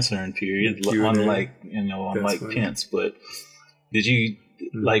 2-minute answering period, unlike Pence. But did you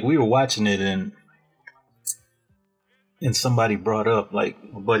like, we were watching it and somebody brought up, like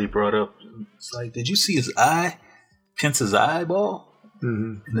my buddy brought up, it's like, did you see his eye, Pence's eyeball?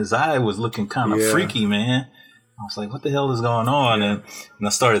 Mm-hmm. And his eye was looking kind of freaky, man. I was like, what the hell is going on? And I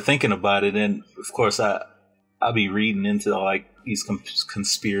started thinking about it, and of course I'll be reading into like these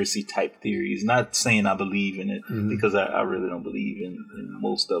conspiracy type theories. Not saying I believe in it, because I really don't believe in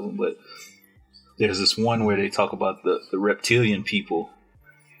most of them, but there's this one where they talk about the reptilian people.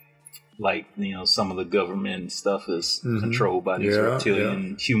 Like, you know, some of the government stuff is controlled by these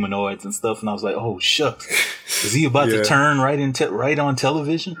reptilian humanoids and stuff. And I was like, oh, shucks. Is he about to turn right on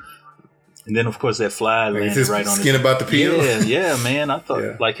television? And then, of course, that fly landed right on his skin about to peel. Yeah, man. I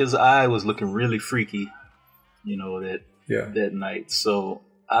thought, like, his eye was looking really freaky, you know, that night. So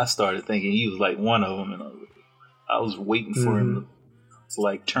I started thinking he was like one of them. And I was waiting for him to,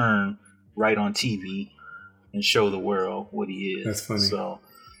 like, turn right on TV and show the world what he is. That's funny. So...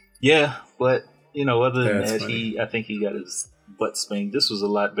 yeah, but, you know, other than that, I think he got his butt spanked. This was a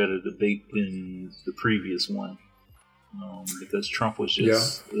lot better debate than the previous one. Because Trump was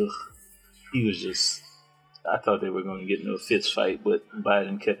just, he was just, I thought they were going to get into a fist fight, but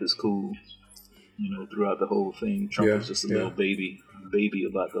Biden kept his cool, you know, throughout the whole thing. Trump was just a little baby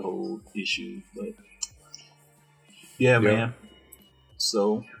about the whole issue. But, man.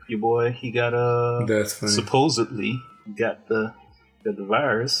 So, your boy, he got, supposedly got the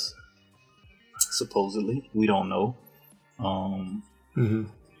virus, supposedly, we don't know, and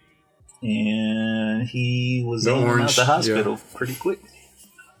he was in and out the hospital pretty quick.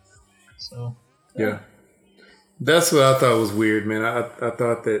 So that's what I thought was weird, man. I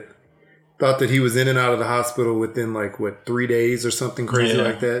thought that he was in and out of the hospital within 3 days or something crazy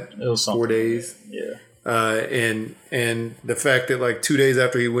like that. It was 4 days. And the fact that 2 days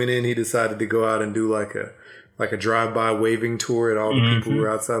after he went in, he decided to go out and do like a drive-by waving tour at all the people who were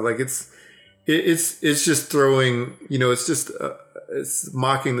outside. Like it's just throwing, you know, it's just it's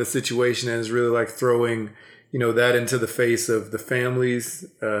mocking the situation, and it's really like throwing, you know, that into the face of the families,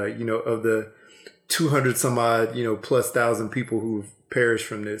 you know, of the 200 some odd, you know, plus thousand people who've perished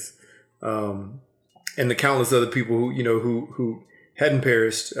from this, and the countless other people who, you know, who hadn't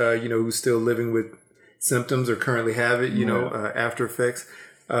perished, you know, who's still living with symptoms or currently have it, you know, after effects.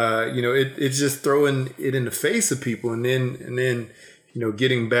 You know, it's just throwing it in the face of people, and then, you know,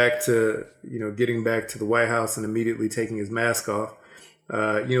 getting back to the White House and immediately taking his mask off,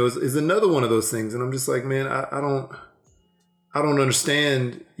 you know, is another one of those things. And I'm just like, man, I don't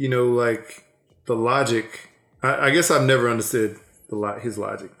understand, you know, like the logic. I guess I've never understood his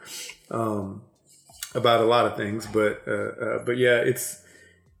logic, about a lot of things, but yeah,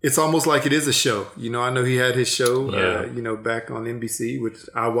 it's almost like it is a show. You know, I know he had his show, you know, back on NBC, which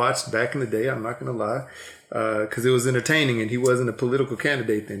I watched back in the day. I'm not going to lie, because it was entertaining, and he wasn't a political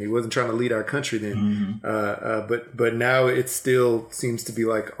candidate then. He wasn't trying to lead our country then. But now it still seems to be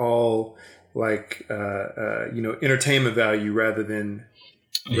like all like, you know, entertainment value rather than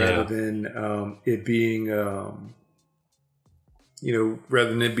it being, you know,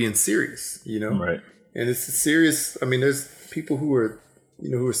 rather than it being serious, you know? Right. And it's serious. I mean, there's people who are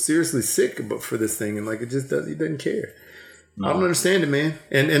seriously sick but for this thing, and like he doesn't care. No. I don't understand it, man.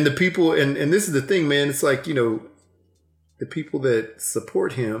 And the people, and this is the thing, man, it's like, you know, the people that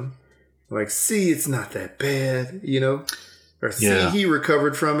support him, like, see, it's not that bad, you know, or see, he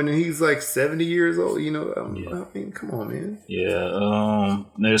recovered from it, and he's like 70 years old, you know. I mean, come on, man.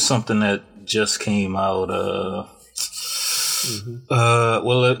 There's something that just came out.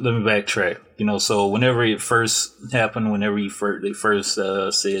 Well, let me backtrack. You know, so whenever it first happened, they first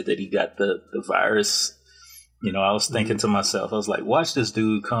said that he got the virus, you know, I was thinking to myself, I was like, watch this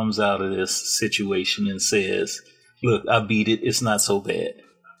dude comes out of this situation and says, look, I beat it. It's not so bad.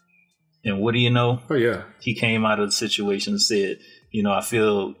 And what do you know? Oh, yeah. He came out of the situation and said, you know, I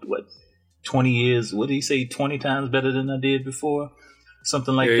feel, 20 years, what did he say, 20 times better than I did before?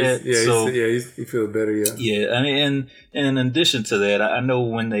 Something like that. He feels better. Yeah. I mean, and in addition to that, I know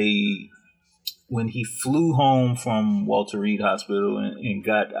when he flew home from Walter Reed Hospital and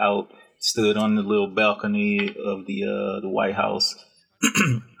got out, stood on the little balcony of the White House,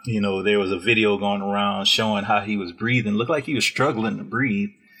 you know, there was a video going around showing how he was breathing. Looked like he was struggling to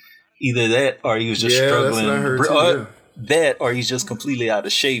breathe. Either that, or he was just struggling. That's what I heard too, that, or he's just completely out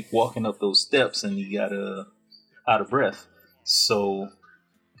of shape walking up those steps, and he got out of breath. So,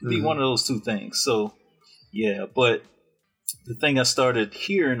 it could be one of those two things. So, yeah, but the thing I started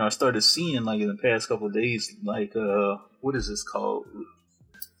hearing, or started seeing, like in the past couple of days, like what is this called?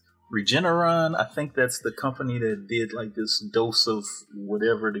 Regeneron. I think that's the company that did like this dose of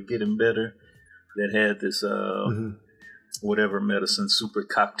whatever to get him better. That had this whatever medicine super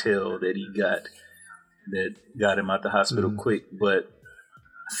cocktail that he got that got him out the hospital quick. But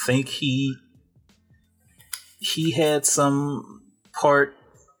I think he had some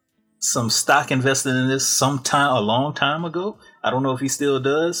stock invested in this a long time ago. I don't know if he still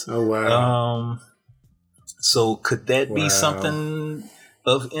does. Oh wow. So could that be something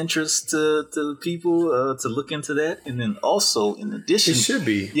of interest to the people to look into that. And then also, in addition, it should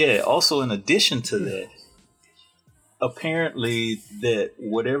be. Yeah, also in addition to that, apparently that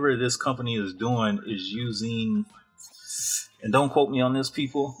whatever this company is doing is using, and don't quote me on this,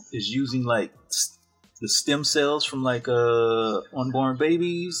 people, is using like the stem cells from like unborn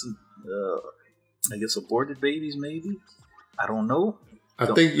babies, I guess aborted babies, maybe. I don't know. I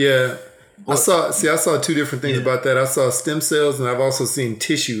think, yeah. I saw two different things about that. I saw stem cells, and I've also seen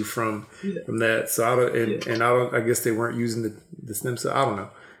tissue from that. So I guess they weren't using the stem cell. I don't know.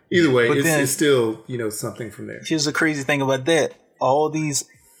 Either way, it's still, something from there. Here's the crazy thing about that. All these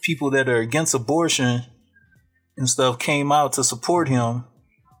people that are against abortion and stuff came out to support him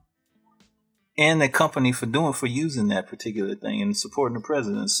and the company for using that particular thing and supporting the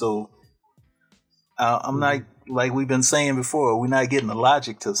president. So I'm not, like we've been saying before, we're not getting the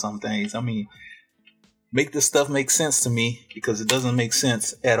logic to some things. I mean, make this stuff make sense to me, because it doesn't make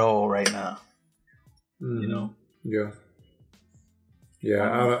sense at all right now. Yeah. Yeah,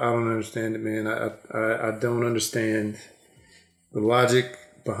 I don't understand it, man. I don't understand the logic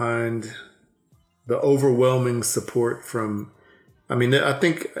behind the overwhelming support from. I mean, I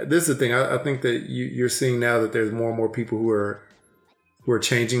think this is the thing. I think that you're seeing now that there's more and more people who are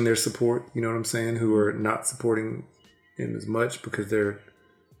changing their support. You know what I'm saying? Who are not supporting him as much because they're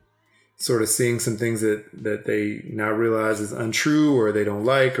sort of seeing some things that they now realize is untrue or they don't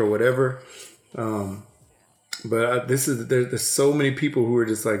like or whatever. But there's so many people who are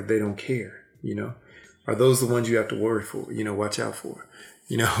just like, they don't care, Are those the ones you have to worry for, watch out for?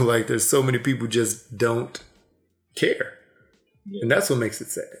 Like there's so many people just don't care. Yeah. And that's what makes it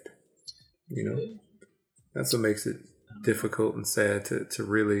sad, That's what makes it difficult and sad to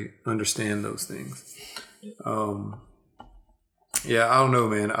really understand those things. Yeah, I don't know,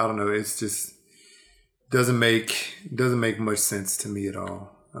 man. I don't know. It's just doesn't make much sense to me at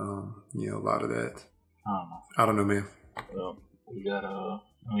all. A lot of that. I don't know, man. Well, we got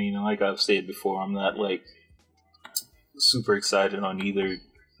I mean, like I've said before, I'm not like super excited on either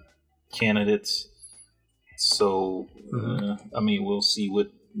candidates. So, I mean, we'll see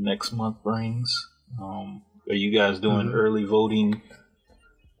what next month brings. Are you guys doing early voting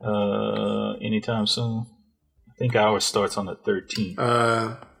anytime soon? I think ours starts on the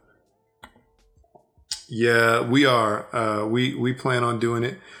 13th. Yeah, we are. We plan on doing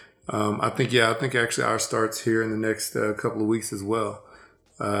it. I think actually ours starts here in the next couple of weeks as well.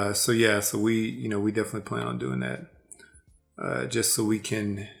 So we definitely plan on doing that. Just so we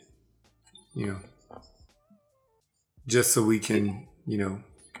can just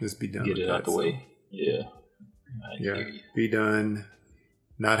be done. Get it out the way. Yeah. Be done.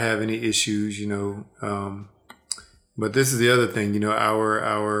 Not have any issues, but this is the other thing,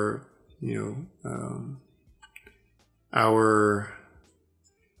 our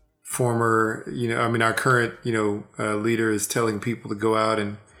former, our current, leader is telling people to go out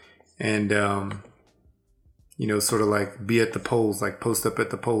and sort of like be at the polls, like post up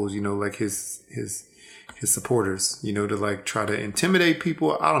at the polls, like his supporters, to like try to intimidate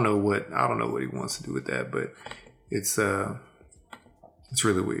people. I don't know what he wants to do with that, but it's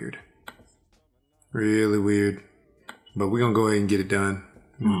really weird. Really weird. But we're gonna go ahead and get it done.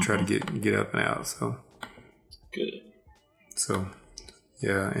 We're gonna try to get up and out. So good. So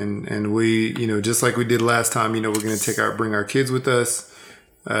yeah, and we, just like we did last time, we're gonna bring our kids with us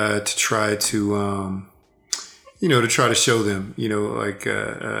to try to to try to show them,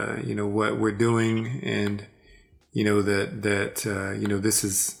 what we're doing, and that this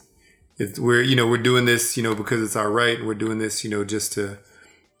is we're doing this, because it's our right, and we're doing this, just to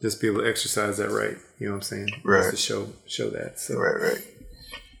be able to exercise that right. You know what I'm saying? Right. Just to show that. So right.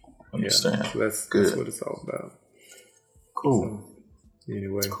 Understand. Yeah, so that's what it's all about. Cool. So,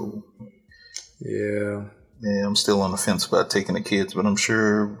 anyway. Cool. Yeah. Yeah, I'm still on the fence about taking the kids, but I'm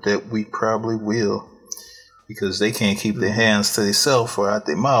sure that we probably will, because they can't keep their hands to themselves or out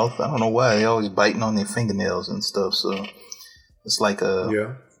their mouth. I don't know why they always biting on their fingernails and stuff. So it's like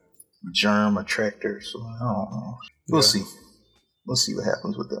a germ attractor. So I don't know. We'll see. We'll see what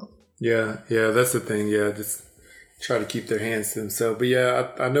happens with them. Yeah, that's the thing. Yeah, just try to keep their hands to themselves. But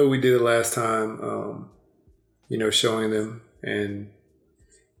yeah, I know we did it last time. Showing them and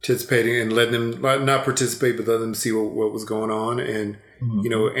participating and letting them not participate, but letting them see what was going on, and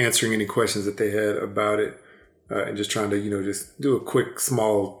answering any questions that they had about it, and just trying to just do a quick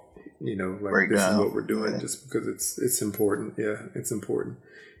small this is what we're doing, just because it's important. Yeah, it's important.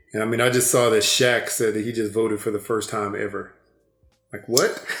 And I mean, I just saw that Shaq said that he just voted for the first time ever. Like,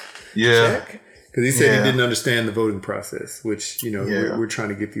 what? Yeah. Because he said he didn't understand the voting process, which, we're trying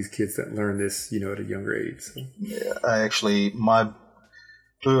to get these kids that learn this, at a younger age. So. Yeah, I actually, my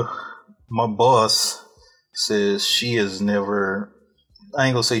My boss says she has never, I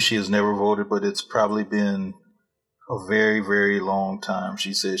ain't gonna say she has never voted, but it's probably been a very, very long time.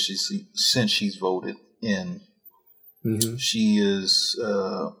 She says since she's voted in. Mm-hmm. She is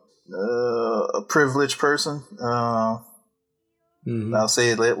a privileged person. I'll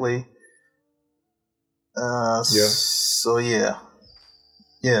say it that way. So yeah,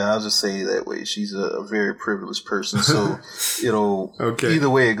 I'll just say it that way. She's a very privileged person. So either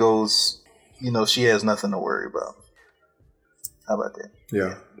way it goes, she has nothing to worry about. How about that?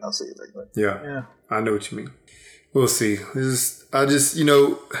 Yeah, I'll say it like that. Yeah, I know what you mean. We'll see. This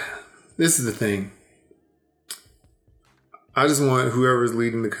is the thing. I just want whoever's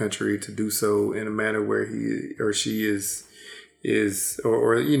leading the country to do so in a manner where he or she is,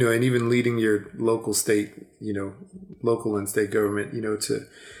 and even leading your local and state government, to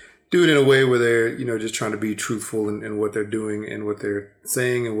do it in a way where they're, just trying to be truthful in what they're doing and what they're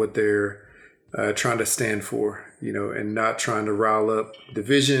saying and what they're trying to stand for, and not trying to rile up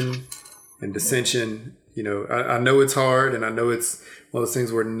division and dissension. I know it's hard, and I know it's one of those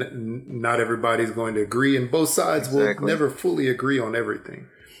things where not everybody's going to agree, and both sides will never fully agree on everything,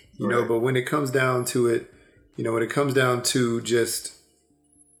 but when it comes down to it, when it comes down to just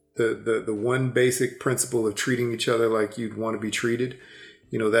the one basic principle of treating each other like you'd want to be treated,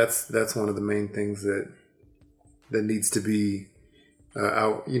 that's one of the main things that needs to be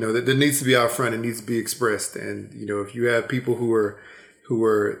out, that needs to be out front and needs to be expressed. And, if you have people who are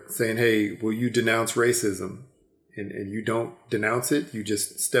saying, hey, will you denounce racism? And you don't denounce it, you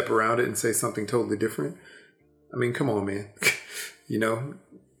just step around it and say something totally different. I mean, come on, man.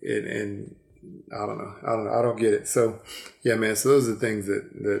 And I don't know. I don't get it. So, yeah, man. So those are the things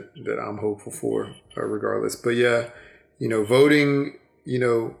that I'm hopeful for, regardless. But yeah, voting,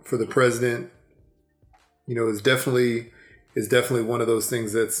 for the president, is definitely one of those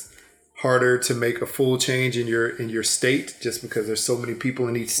things that's harder to make a full change in your state, just because there's so many people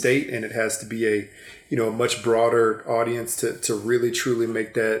in each state, and it has to be a much broader audience to really truly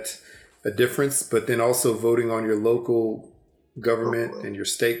make that a difference. But then also voting on your local government and your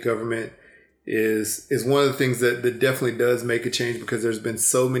state government is one of the things that definitely does make a change, because there's been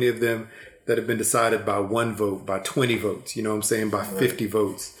so many of them that have been decided by one vote, by 20 votes, by 50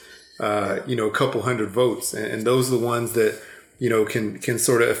 votes, a couple hundred votes. And those are the ones that, can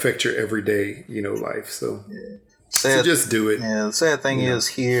sort of affect your everyday, life. So, so just do it. Yeah, the sad thing is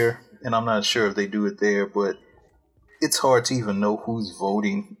here, and I'm not sure if they do it there, but it's hard to even know who's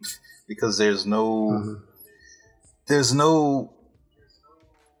voting, because there's no,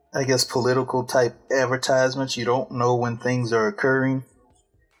 I guess, political type advertisements. You don't know when things are occurring,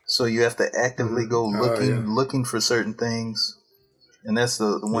 so you have to actively go looking for certain things. And that's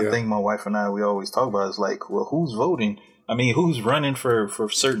the one thing my wife and we always talk about is like, well, who's voting? I mean, who's running for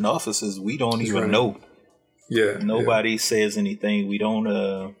certain offices? We don't even know. Yeah. Nobody says anything. We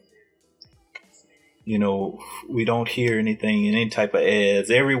don't, we don't hear anything in any type of ads.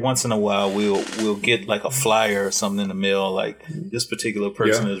 Every once in a while, we'll get like a flyer or something in the mail, like this particular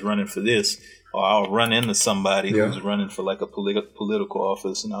person is running for this, or I'll run into somebody who's running for like a political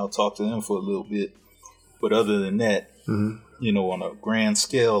office, and I'll talk to them for a little bit. But other than that, on a grand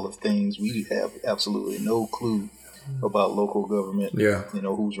scale of things, we have absolutely no clue about local government.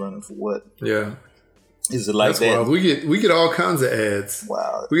 Who's running for what. Is it like That's that? Wild. We get all kinds of ads.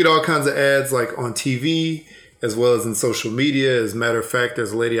 Wow. We get all kinds of ads, like on TV as well as in social media. As a matter of fact,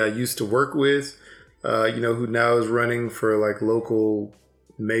 there's a lady I used to work with, who now is running for like local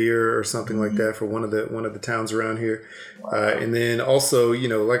mayor or something like that for one of the towns around here. Wow. And then also,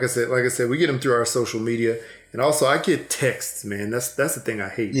 like I said, we get them through our social media. And also, I get texts, man. That's the thing I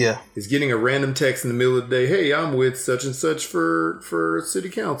hate. Yeah, is getting a random text in the middle of the day. Hey, I'm with such and such for city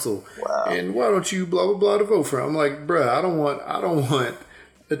council. Wow. And why don't you blah blah blah to vote for? I'm like, bruh, I don't want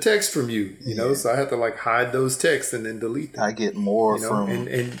a text from you. So I have to like hide those texts and then delete them. I get more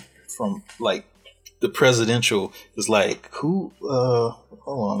from like the presidential. It's like who?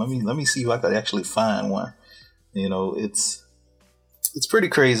 Hold on, let me see if I could actually find one. It's pretty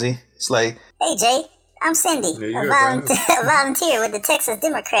crazy. It's like, hey Jay. I'm Cindy, a volunteer with the Texas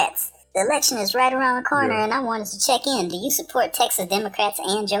Democrats. The election is right around the corner, and I wanted to check in. Do you support Texas Democrats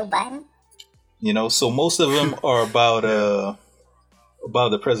and Joe Biden? So most of them are about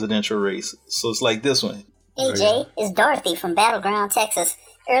the presidential race. So it's like this one. Hey, Jay, it's Dorothy from Battleground, Texas.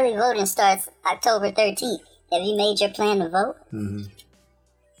 Early voting starts October 13th. Have you made your plan to vote?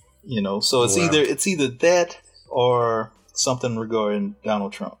 So it's either that or something regarding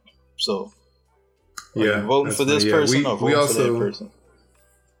Donald Trump. So. Are you voting for this person or voting for that person?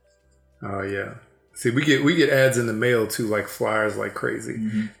 Oh, yeah. See, we get ads in the mail too, like flyers, like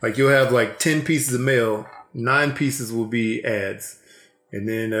crazy. Like you'll have like 10 pieces of mail, 9 pieces will be ads, and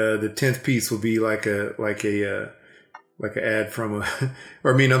then the 10th piece will be like an ad from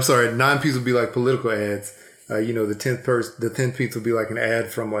or 9 pieces will be like political ads. The 10th piece will be like an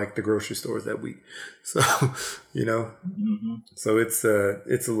ad from like the grocery stores that week. So, so it's a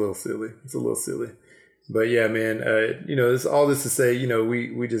little silly. It's a little silly. But yeah, man, it's all this to say,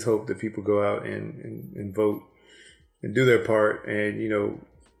 we just hope that people go out and vote and do their part. And, you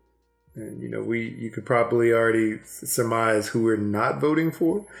could probably already surmise who we're not voting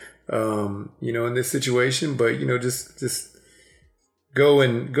for, in this situation. But, just go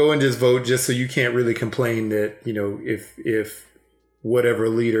and just vote just so you can't really complain that, if whatever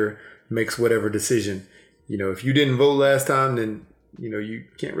leader makes whatever decision, if you didn't vote last time, then you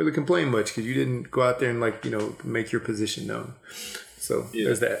can't really complain much because you didn't go out there and make your position known. So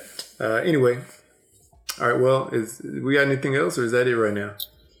there's that. Anyway, all right. Well, we got anything else, or is that it right now?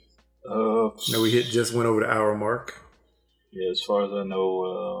 We went over the hour mark. Yeah, as far as I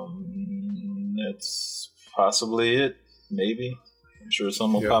know, that's possibly it. Maybe. I'm sure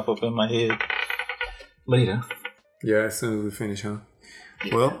something will pop up in my head later. Yeah, as soon as we finish, huh?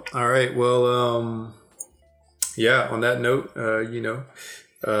 Yeah. Well, all right. Well, on that note,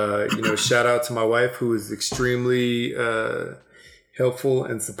 shout out to my wife, who is extremely helpful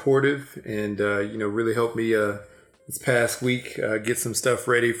and supportive, and really helped me this past week get some stuff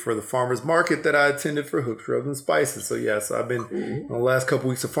ready for the farmers market that I attended for Hooks, Rubs, and Spices. So I've been on the last couple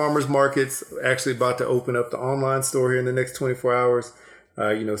weeks of farmers markets. Actually, about to open up the online store here in the next 24 hours.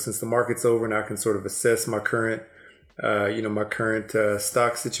 Since the market's over, and I can sort of assess my current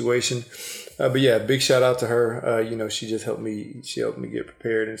stock situation. But yeah, big shout out to her. She just helped me get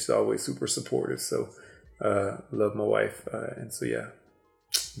prepared, and she's always super supportive. So, love my wife. And so,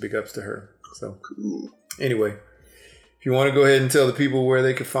 big ups to her. So anyway, if you want to go ahead and tell the people where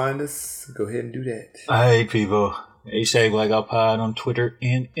they can find us, go ahead and do that. Hey people, #BlackOutPod on Twitter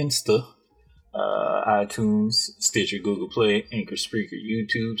and Insta. iTunes, Stitcher, Google Play, Anchor, Spreaker,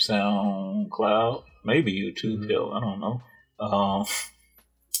 YouTube, SoundCloud, maybe YouTube, hell, I don't know.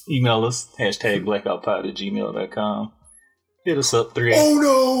 Email us, #blackoutpod@gmail.com. Hit us up, 3. Oh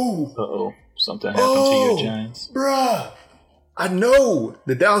no! Uh-oh, something happened to your Giants. Bruh, I know,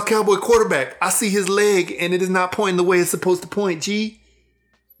 the Dallas Cowboy quarterback, I see his leg and it is not pointing the way it's supposed to point, G.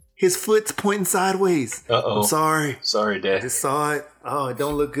 His foot's pointing sideways. Uh-oh. I'm sorry. Sorry, Dad. I just saw it. Oh, it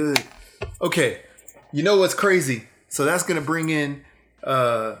don't look good. Okay, you know what's crazy? So that's going to bring in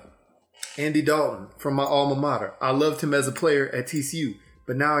Andy Dalton from my alma mater. I loved him as a player at TCU,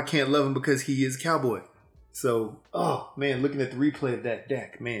 but now I can't love him because he is Cowboy. So, oh man, looking at the replay of that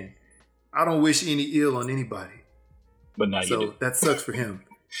deck, man, I don't wish any ill on anybody. But now you do. That sucks for him.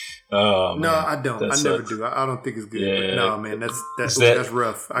 Oh, no, man, I don't. I never do. I don't think it's good. Yeah. No, man, that's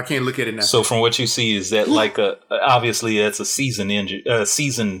rough. I can't look at it now. So from what you see, is that like obviously that's a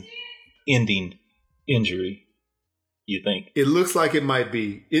season-ending injury? You think it looks like it might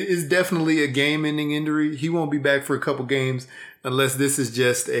be? It is definitely a game-ending injury. He won't be back for a couple games unless this is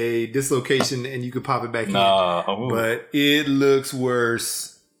just a dislocation and you could pop it back in. But it looks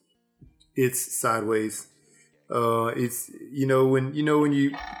worse. It's sideways. It's when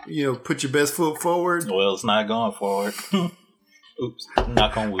you put your best foot forward. Well, it's not going forward. Oops,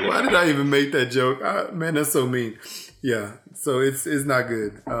 knock on wood. Why did I even make that joke? Man, that's so mean. Yeah, so it's not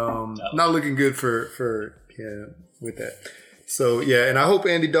good. Not looking good for with that. So yeah, and I hope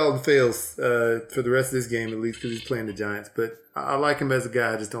Andy Dalton fails for the rest of this game at least because he's playing the Giants. But I like him as a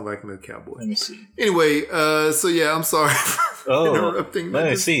guy. I just don't like him as a Cowboy. Let me see. Anyway, so yeah, I'm sorry for interrupting.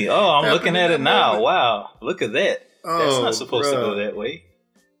 Let me see. Oh, I'm looking at it now. Moment. Wow, look at that. That's not supposed to go that way.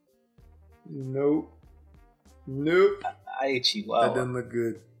 Nope. I Chihuahua. That doesn't look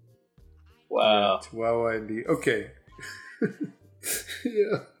good. Wow. Yeah, Chihuahua indeed. Okay.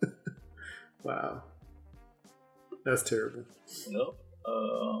 Yeah. Wow. That's terrible. Yep.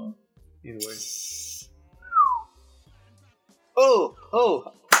 Anyway. Oh,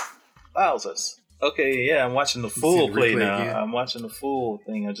 wowzers. Okay, yeah, I'm watching the full play now. Again. I'm watching the full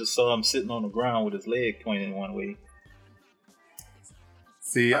thing. I just saw him sitting on the ground with his leg pointing one way.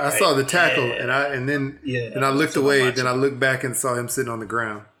 See, I saw the tackle, and then I looked away. Then I looked back and saw him sitting on the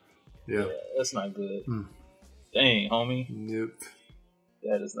ground. Yeah, that's not good. Dang, homie. Nope.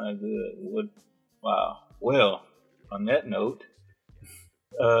 That is not good. Wow. Well, on that note,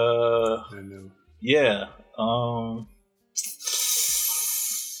 I know. Yeah.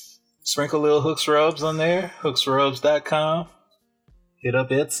 Sprinkle a little Hooks Rubs on there. HooksRubs.com. Hit up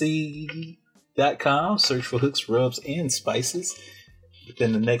Etsy.com. Search for Hooks Rubs and Spices.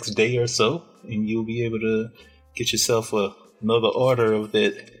 within the next day or so, and you'll be able to get yourself another order of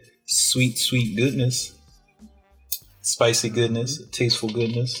that sweet, sweet goodness, spicy goodness, tasteful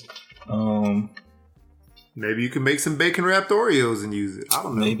goodness. Maybe you can make some bacon wrapped Oreos and use it. I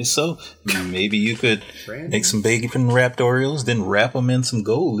don't know. Maybe so. Maybe you could make some bacon wrapped Oreos, then wrap them in some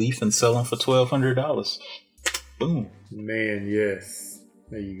gold leaf and sell them for $1,200. Boom. Man, yes.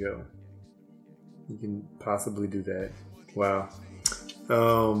 There you go. You can possibly do that. Wow.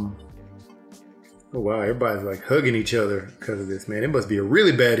 Oh wow, everybody's like hugging each other because of this, man. It must be a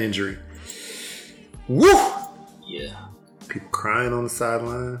really bad injury. Woo! Yeah. People crying on the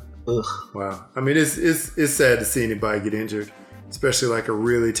sideline. Ugh. Wow. I mean, it's sad to see anybody get injured, especially like a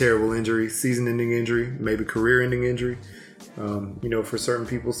really terrible injury, season-ending injury, maybe career-ending injury. For certain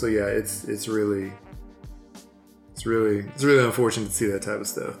people. So yeah, it's really unfortunate to see that type of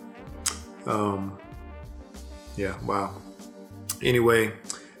stuff. Yeah. Wow. Anyway,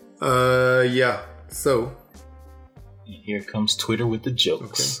 yeah. So here comes Twitter with the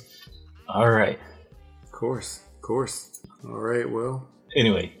jokes. Okay. All right. Of course. All right. Well.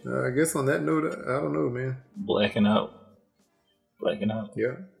 Anyway, I guess on that note, I don't know, man. Blacking out.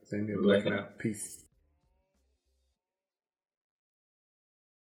 Yeah. Same here. Blacking out. Peace.